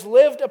 when he has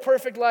lived a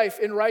perfect life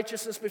in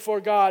righteousness before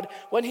God,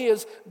 when he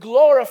is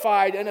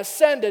glorified and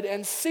ascended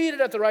and seated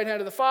at the right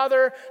hand of the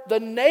Father, the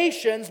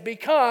nations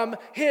become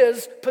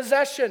his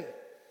possession.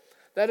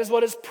 That is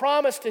what is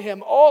promised to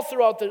him all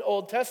throughout the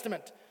Old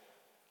Testament.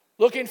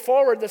 Looking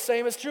forward, the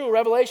same is true.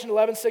 Revelation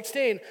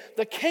 11:16.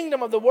 The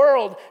kingdom of the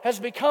world has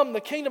become the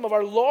kingdom of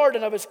our Lord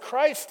and of his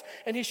Christ,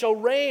 and he shall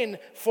reign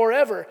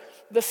forever.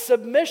 The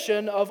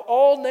submission of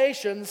all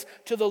nations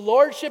to the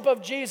lordship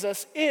of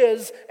Jesus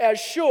is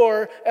as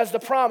sure as the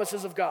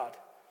promises of God.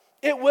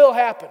 It will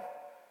happen.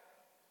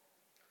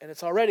 And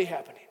it's already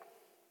happening.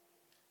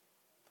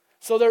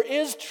 So there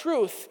is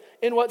truth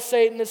in what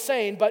Satan is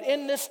saying, but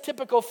in this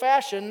typical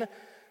fashion,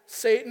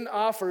 Satan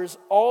offers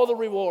all the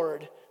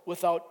reward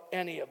without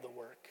any of the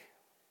work.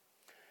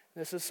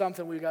 This is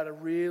something we've got to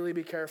really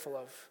be careful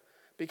of,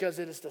 because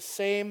it is the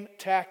same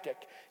tactic.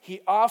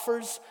 He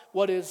offers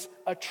what is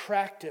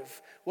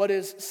attractive, what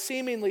is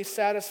seemingly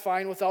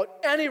satisfying without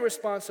any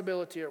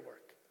responsibility or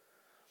work.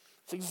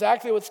 It's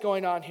exactly what's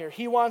going on here.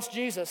 He wants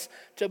Jesus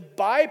to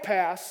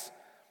bypass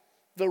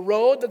the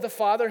road that the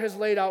Father has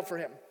laid out for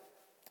him.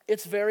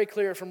 It's very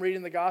clear from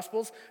reading the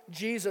Gospels,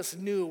 Jesus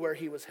knew where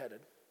he was headed.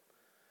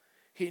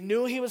 He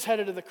knew he was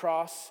headed to the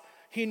cross.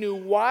 He knew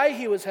why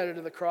he was headed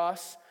to the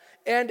cross.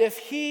 And if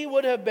he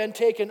would have been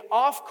taken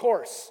off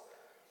course,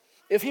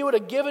 if he would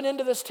have given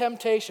into this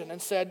temptation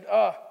and said,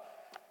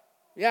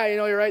 yeah,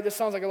 you're right, this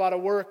sounds like a lot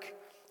of work.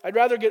 I'd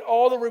rather get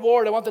all the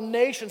reward. I want the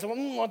nations. I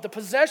want the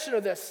possession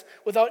of this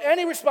without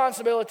any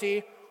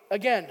responsibility.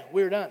 Again,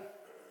 we're done.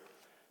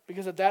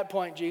 Because at that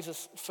point,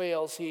 Jesus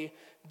fails. He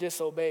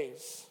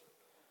disobeys.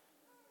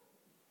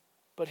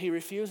 But he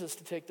refuses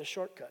to take the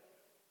shortcut.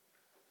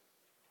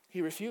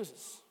 He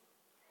refuses.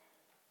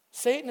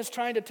 Satan is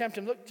trying to tempt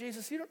him. Look,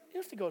 Jesus, you don't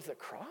have to go to the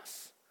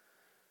cross.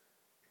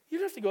 You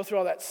don't have to go through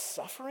all that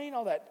suffering,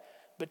 all that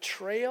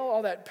betrayal,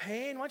 all that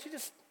pain. Why don't you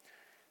just,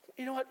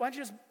 why don't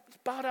you just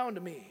bow down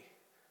to me?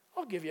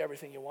 I'll give you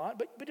everything you want,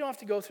 but you don't have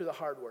to go through the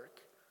hard work.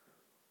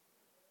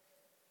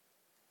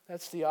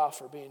 That's the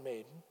offer being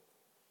made.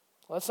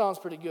 Well, that sounds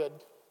pretty good.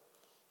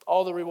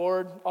 All the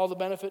reward, all the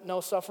benefit, no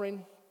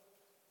suffering.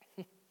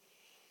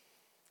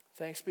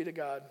 Thanks be to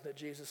God that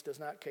Jesus does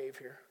not cave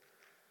here.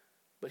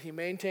 But he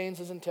maintains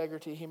his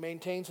integrity. He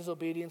maintains his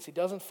obedience. He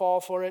doesn't fall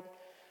for it.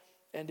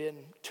 And in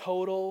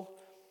total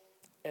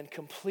and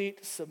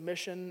complete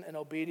submission and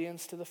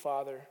obedience to the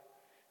Father,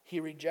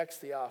 he rejects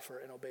the offer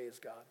and obeys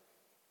God,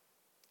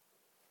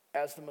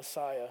 as the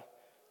Messiah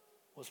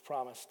was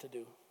promised to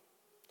do.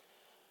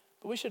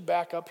 But we should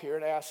back up here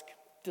and ask,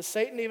 does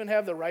Satan even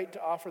have the right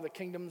to offer the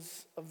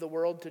kingdoms of the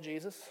world to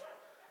Jesus?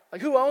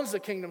 Like, who owns the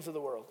kingdoms of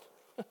the world?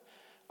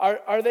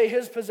 Are they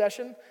his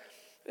possession?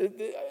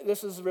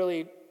 This is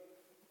really,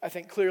 I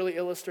think, clearly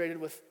illustrated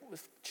with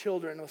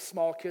children, with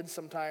small kids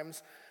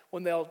sometimes,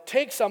 when they'll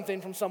take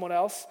something from someone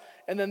else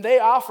and then they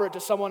offer it to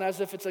someone as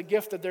if it's a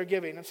gift that they're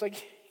giving. It's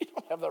like, you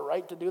don't have the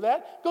right to do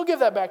that. Go give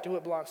that back to who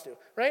it belongs to,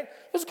 right?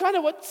 This is kind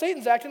of what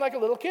Satan's acting like a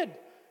little kid.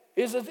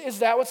 Is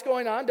that what's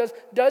going on?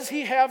 Does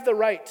he have the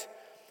right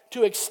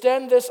to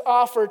extend this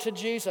offer to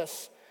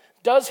Jesus?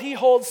 Does he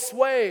hold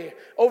sway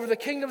over the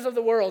kingdoms of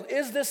the world?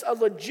 Is this a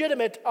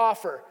legitimate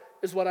offer,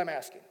 is what I'm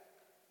asking.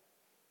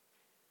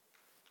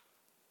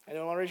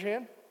 Anyone want to raise your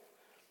hand?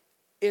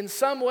 In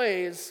some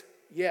ways,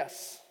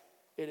 yes,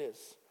 it is.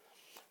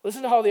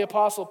 Listen to how the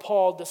Apostle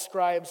Paul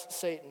describes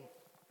Satan.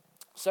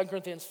 2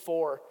 Corinthians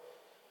 4,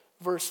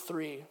 verse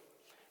 3.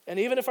 And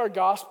even if our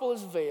gospel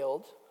is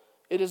veiled,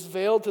 it is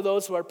veiled to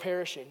those who are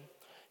perishing.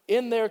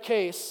 In their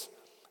case,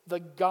 the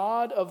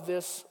God of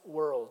this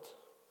world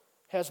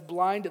has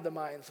blinded the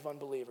minds of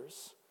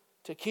unbelievers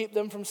to keep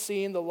them from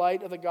seeing the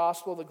light of the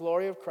gospel, the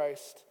glory of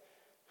Christ,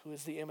 who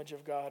is the image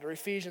of God. Or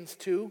Ephesians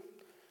 2,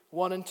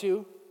 1 and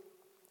 2.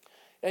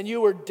 And you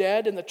were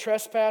dead in the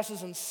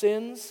trespasses and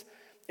sins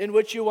in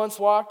which you once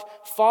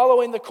walked,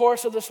 following the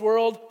course of this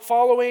world,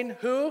 following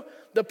who?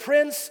 The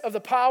prince of the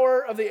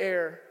power of the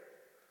air.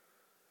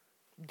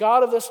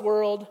 God of this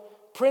world,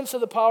 prince of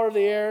the power of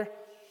the air.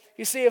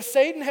 You see, if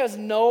Satan has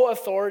no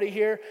authority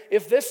here,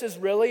 if this is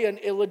really an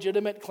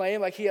illegitimate claim,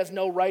 like he has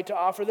no right to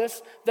offer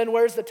this, then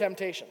where's the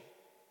temptation?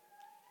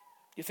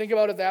 You think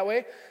about it that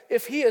way?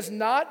 If he is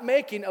not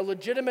making a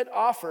legitimate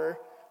offer,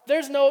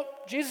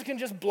 Jesus can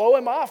just blow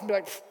him off and be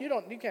like,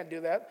 you can't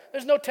do that.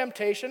 There's no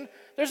temptation.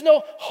 There's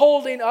no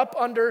holding up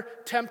under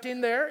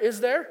tempting there, is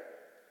there?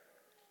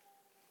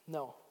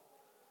 No.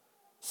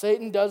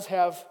 Satan does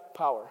have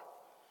power.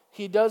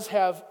 He does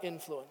have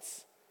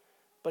influence,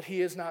 but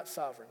he is not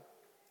sovereign.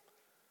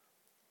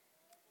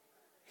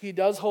 He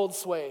does hold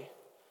sway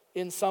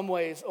in some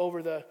ways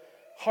over the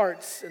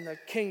hearts and the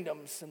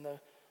kingdoms and the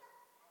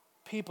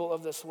people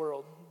of this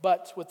world.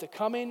 But with the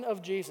coming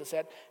of Jesus,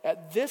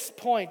 at this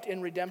point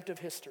in redemptive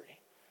history,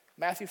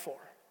 Matthew 4,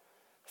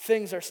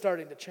 things are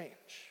starting to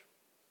change.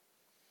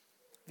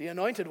 The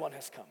Anointed One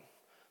has come.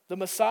 The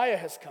Messiah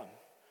has come.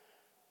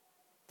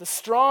 The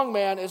strong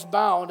man is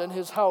bound and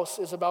his house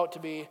is about to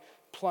be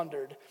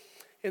plundered.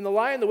 In The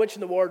Lion, the Witch,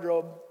 and the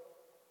Wardrobe,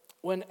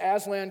 when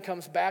Aslan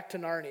comes back to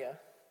Narnia,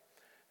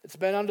 it's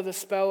been under the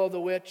spell of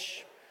the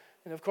witch.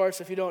 And of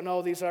course, if you don't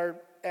know, these are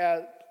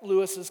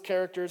Lewis's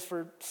characters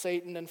for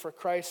Satan and for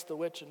Christ, the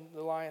witch and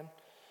the lion.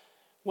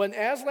 When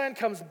Aslan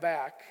comes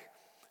back,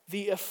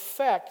 the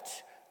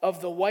effect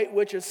of the White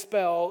Witch's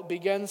spell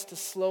begins to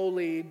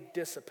slowly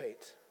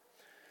dissipate.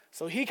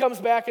 So he comes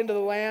back into the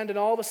land, and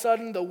all of a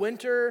sudden, the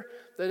winter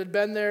that had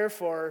been there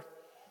for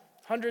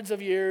hundreds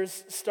of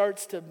years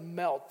starts to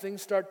melt.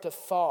 Things start to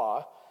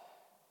thaw,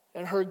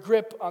 and her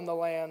grip on the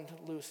land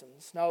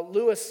loosens. Now,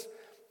 Lewis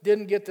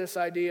didn't get this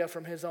idea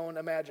from his own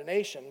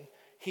imagination.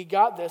 He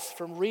got this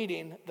from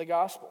reading the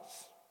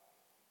Gospels.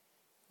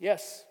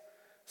 Yes,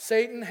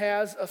 Satan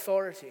has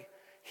authority.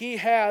 He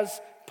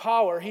has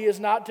power. He is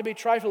not to be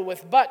trifled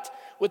with. But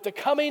with the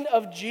coming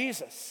of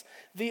Jesus,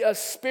 the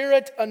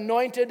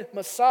Spirit-anointed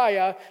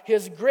Messiah,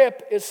 his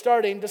grip is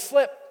starting to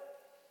slip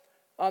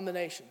on the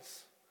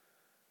nations,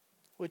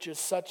 which is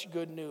such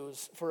good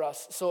news for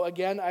us. So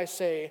again, I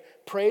say,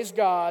 praise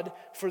God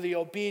for the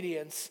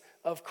obedience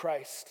of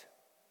Christ.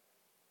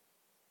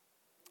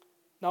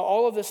 Now,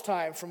 all of this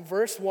time, from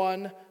verse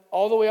 1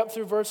 all the way up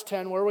through verse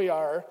 10, where we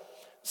are,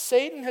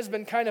 Satan has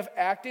been kind of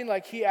acting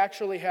like he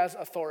actually has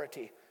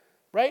authority,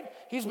 right?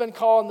 He's been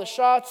calling the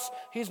shots.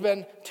 He's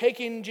been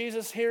taking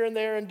Jesus here and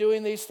there and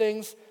doing these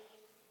things.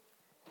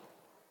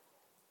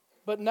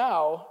 But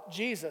now,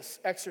 Jesus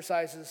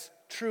exercises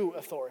true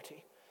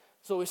authority.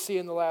 So we see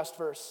in the last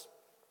verse.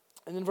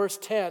 And in verse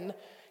 10,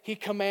 he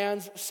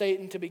commands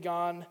Satan to be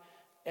gone,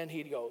 and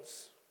he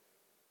goes.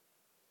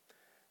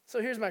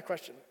 So here's my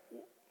question.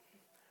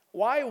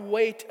 Why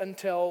wait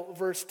until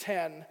verse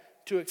 10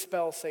 to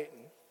expel Satan?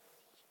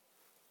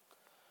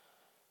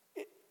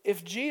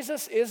 If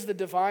Jesus is the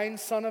divine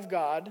Son of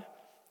God,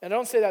 and I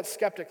don't say that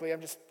skeptically,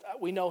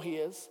 we know he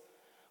is,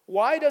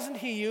 why doesn't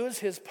he use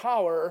his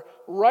power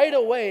right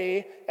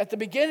away at the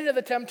beginning of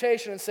the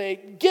temptation and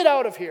say, get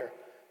out of here.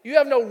 You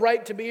have no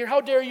right to be here. How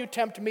dare you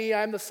tempt me?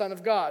 I'm the Son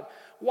of God.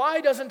 Why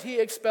doesn't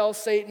he expel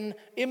Satan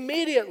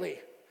immediately?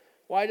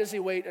 Why does he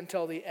wait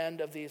until the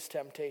end of these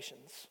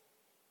temptations?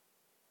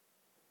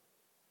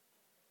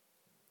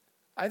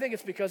 I think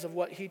it's because of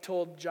what he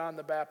told John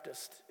the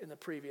Baptist in the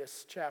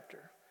previous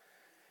chapter.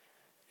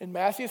 In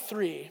Matthew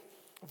 3,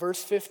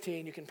 verse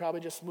 15, you can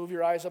probably just move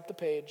your eyes up the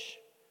page.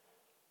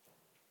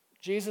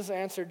 Jesus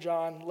answered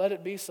John, let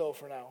it be so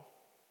for now.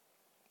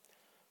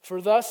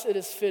 For thus it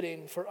is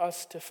fitting for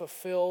us to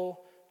fulfill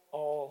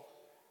all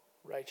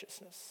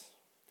righteousness.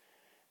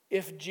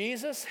 If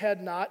Jesus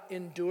had not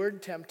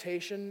endured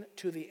temptation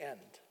to the end,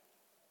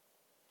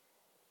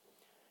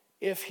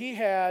 if he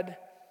had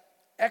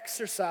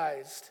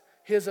exercised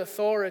his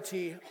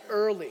authority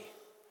early,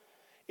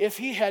 if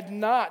he had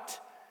not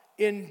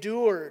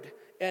endured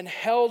and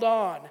held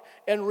on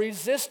and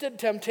resisted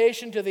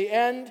temptation to the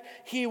end,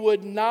 he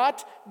would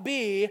not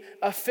be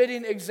a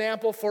fitting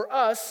example for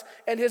us,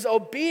 and his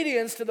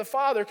obedience to the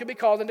Father could be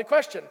called into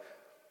question.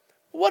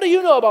 What do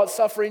you know about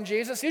suffering,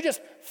 Jesus? You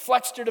just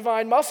flexed your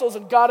divine muscles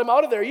and got him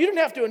out of there. You didn't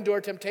have to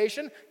endure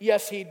temptation.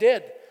 Yes, he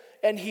did.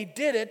 And he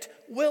did it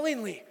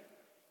willingly.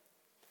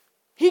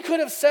 He could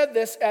have said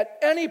this at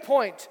any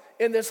point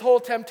in this whole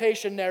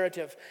temptation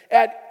narrative.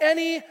 At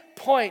any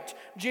point,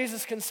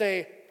 Jesus can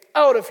say,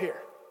 out of here.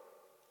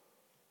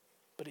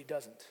 But he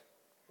doesn't.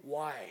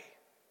 Why?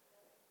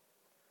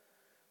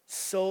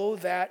 So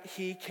that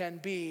he can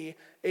be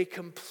a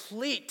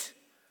complete,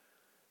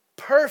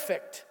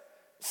 perfect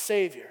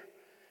Savior.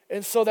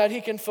 And so that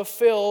he can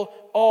fulfill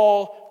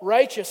all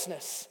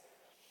righteousness.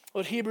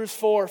 What Hebrews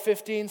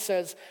 4:15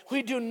 says,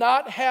 we do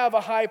not have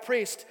a high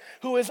priest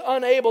who is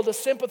unable to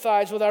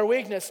sympathize with our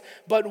weakness,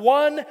 but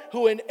one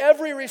who in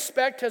every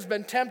respect has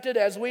been tempted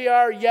as we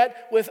are,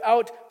 yet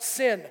without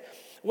sin.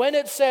 When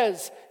it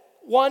says,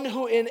 one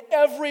who in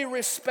every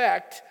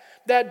respect,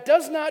 that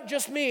does not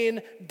just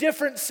mean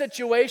different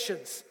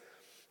situations.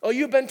 Oh,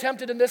 you've been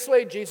tempted in this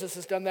way, Jesus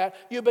has done that.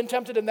 You've been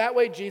tempted in that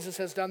way, Jesus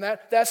has done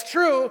that. That's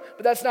true,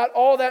 but that's not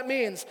all that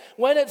means.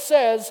 When it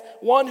says,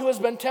 one who has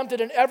been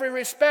tempted in every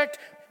respect,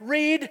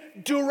 read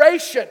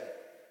duration.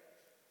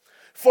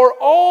 For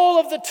all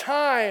of the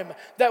time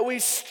that we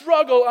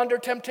struggle under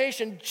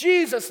temptation,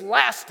 Jesus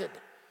lasted.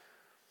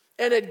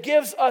 And it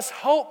gives us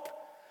hope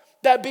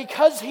that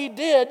because he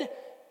did,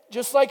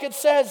 just like it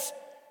says,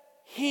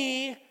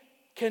 he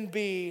can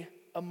be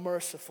a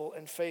merciful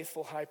and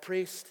faithful high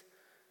priest.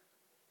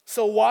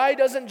 So why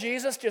doesn't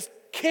Jesus just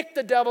kick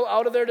the devil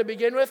out of there to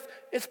begin with?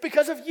 It's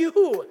because of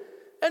you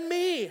and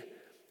me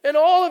and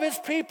all of his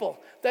people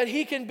that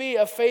he can be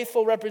a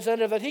faithful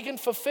representative, that he can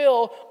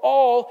fulfill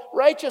all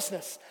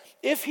righteousness.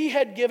 If he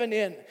had given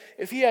in,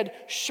 if he had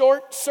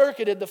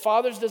short-circuited the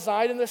Father's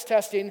design in this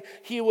testing,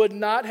 he would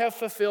not have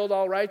fulfilled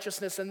all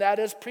righteousness, and that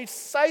is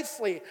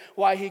precisely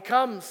why he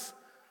comes.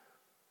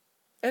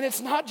 And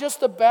it's not just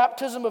the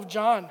baptism of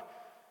John.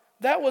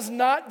 That was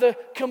not the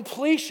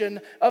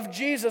completion of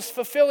Jesus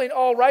fulfilling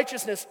all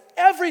righteousness.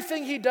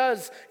 Everything he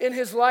does in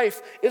his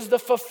life is the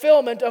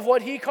fulfillment of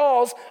what he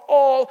calls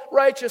all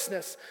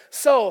righteousness.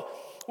 So,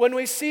 when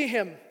we see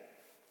him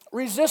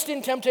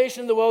resisting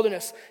temptation in the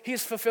wilderness,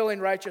 he's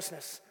fulfilling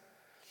righteousness.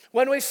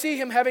 When we see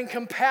him having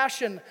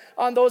compassion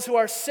on those who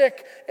are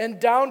sick and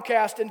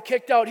downcast and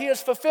kicked out, he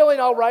is fulfilling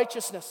all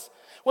righteousness.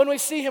 When we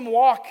see him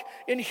walk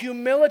in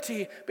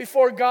humility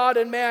before God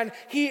and man,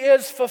 he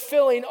is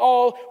fulfilling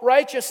all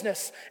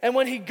righteousness. And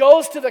when he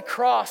goes to the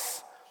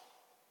cross,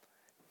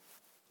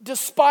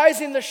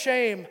 despising the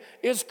shame,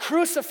 is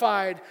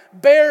crucified,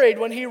 buried,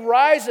 when he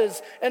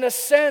rises and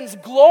ascends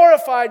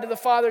glorified to the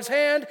Father's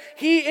hand,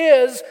 he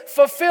is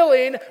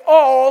fulfilling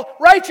all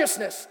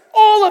righteousness.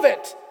 All of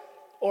it,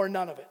 or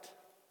none of it.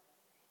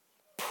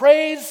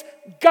 Praise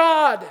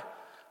God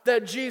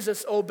that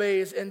Jesus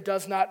obeys and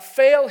does not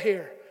fail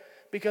here.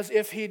 Because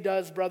if he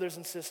does, brothers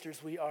and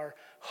sisters, we are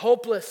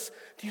hopeless.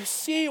 Do you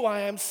see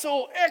why I'm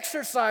so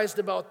exercised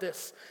about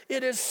this?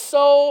 It is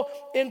so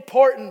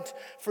important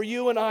for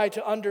you and I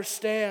to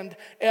understand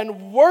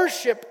and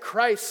worship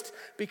Christ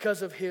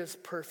because of his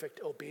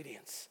perfect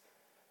obedience.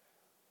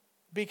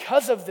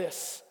 Because of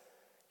this,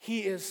 he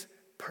is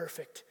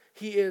perfect.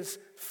 He is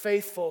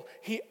faithful.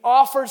 He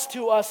offers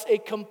to us a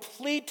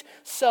complete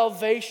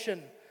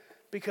salvation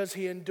because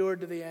he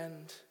endured to the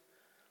end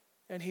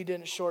and he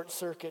didn't short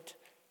circuit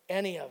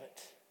any of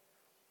it.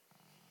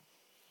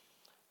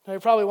 Now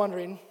you're probably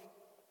wondering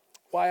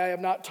why I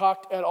have not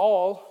talked at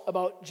all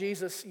about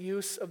Jesus'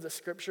 use of the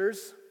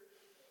scriptures,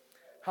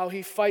 how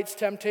he fights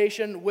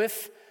temptation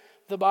with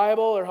the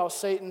Bible or how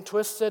Satan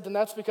twists it, and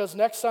that's because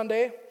next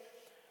Sunday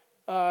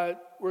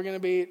we're going to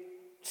be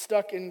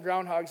stuck in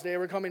Groundhog's Day.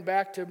 We're coming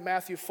back to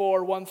Matthew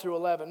 4, 1 through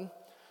 11.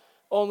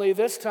 Only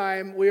this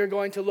time we are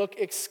going to look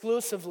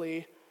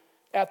exclusively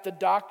at the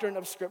doctrine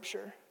of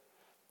Scripture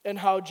and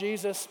how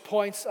Jesus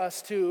points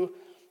us to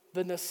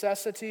the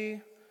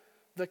necessity,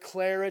 the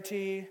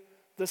clarity,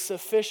 the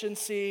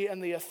sufficiency,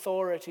 and the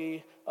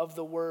authority of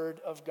the Word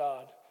of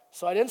God.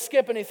 So I didn't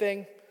skip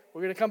anything.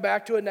 We're going to come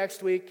back to it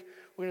next week.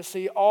 We're going to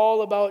see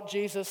all about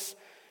Jesus'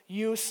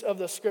 use of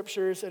the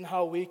Scriptures and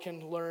how we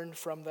can learn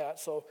from that.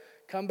 So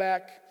come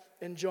back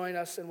and join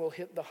us, and we'll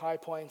hit the high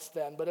points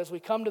then. But as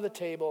we come to the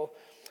table,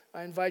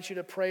 I invite you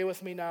to pray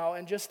with me now.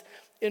 And just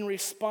in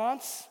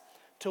response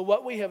to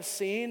what we have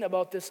seen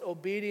about this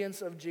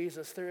obedience of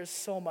Jesus, there is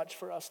so much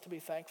for us to be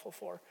thankful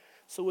for.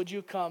 So would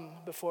you come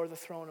before the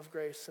throne of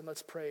grace and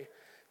let's pray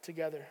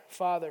together.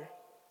 Father,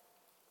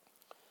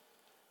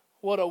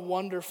 what a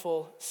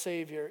wonderful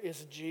Savior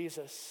is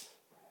Jesus,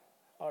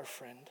 our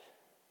friend.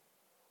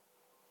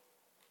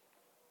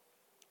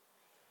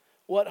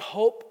 What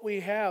hope we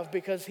have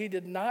because he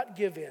did not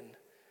give in.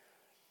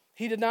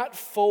 He did not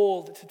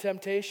fold to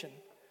temptation.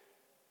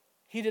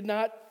 He did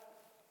not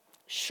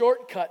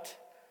shortcut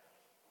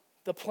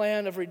the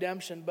plan of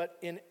redemption, but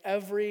in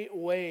every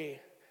way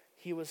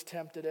he was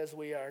tempted as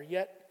we are,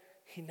 yet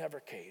he never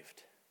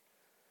caved.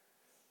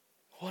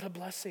 What a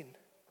blessing.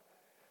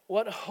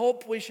 What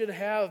hope we should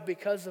have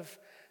because of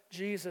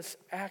Jesus'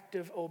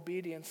 active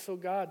obedience. So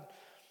God,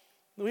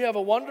 we have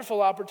a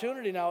wonderful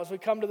opportunity now as we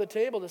come to the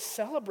table to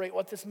celebrate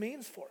what this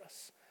means for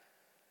us.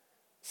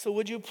 So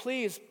would you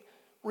please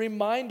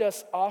remind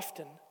us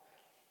often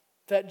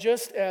that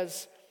just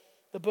as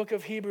the book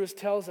of Hebrews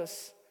tells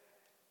us,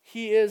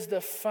 he is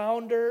the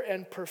founder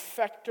and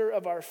perfecter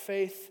of our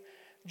faith.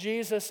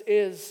 Jesus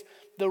is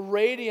the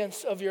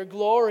radiance of your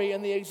glory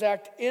and the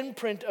exact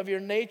imprint of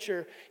your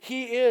nature.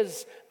 He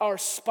is our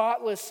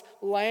spotless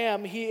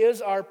lamb. He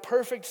is our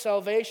perfect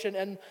salvation.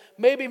 And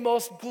maybe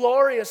most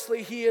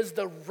gloriously, he is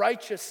the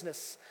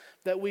righteousness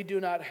that we do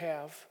not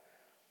have.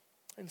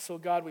 And so,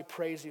 God, we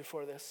praise you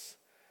for this.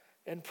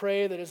 And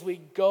pray that as we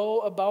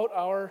go about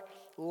our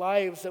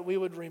lives, that we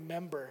would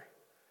remember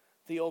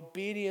the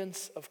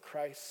obedience of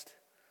Christ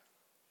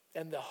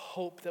and the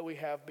hope that we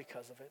have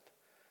because of it.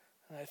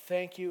 And I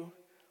thank you,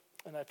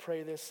 and I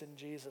pray this in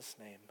Jesus'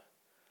 name.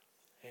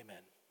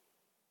 Amen.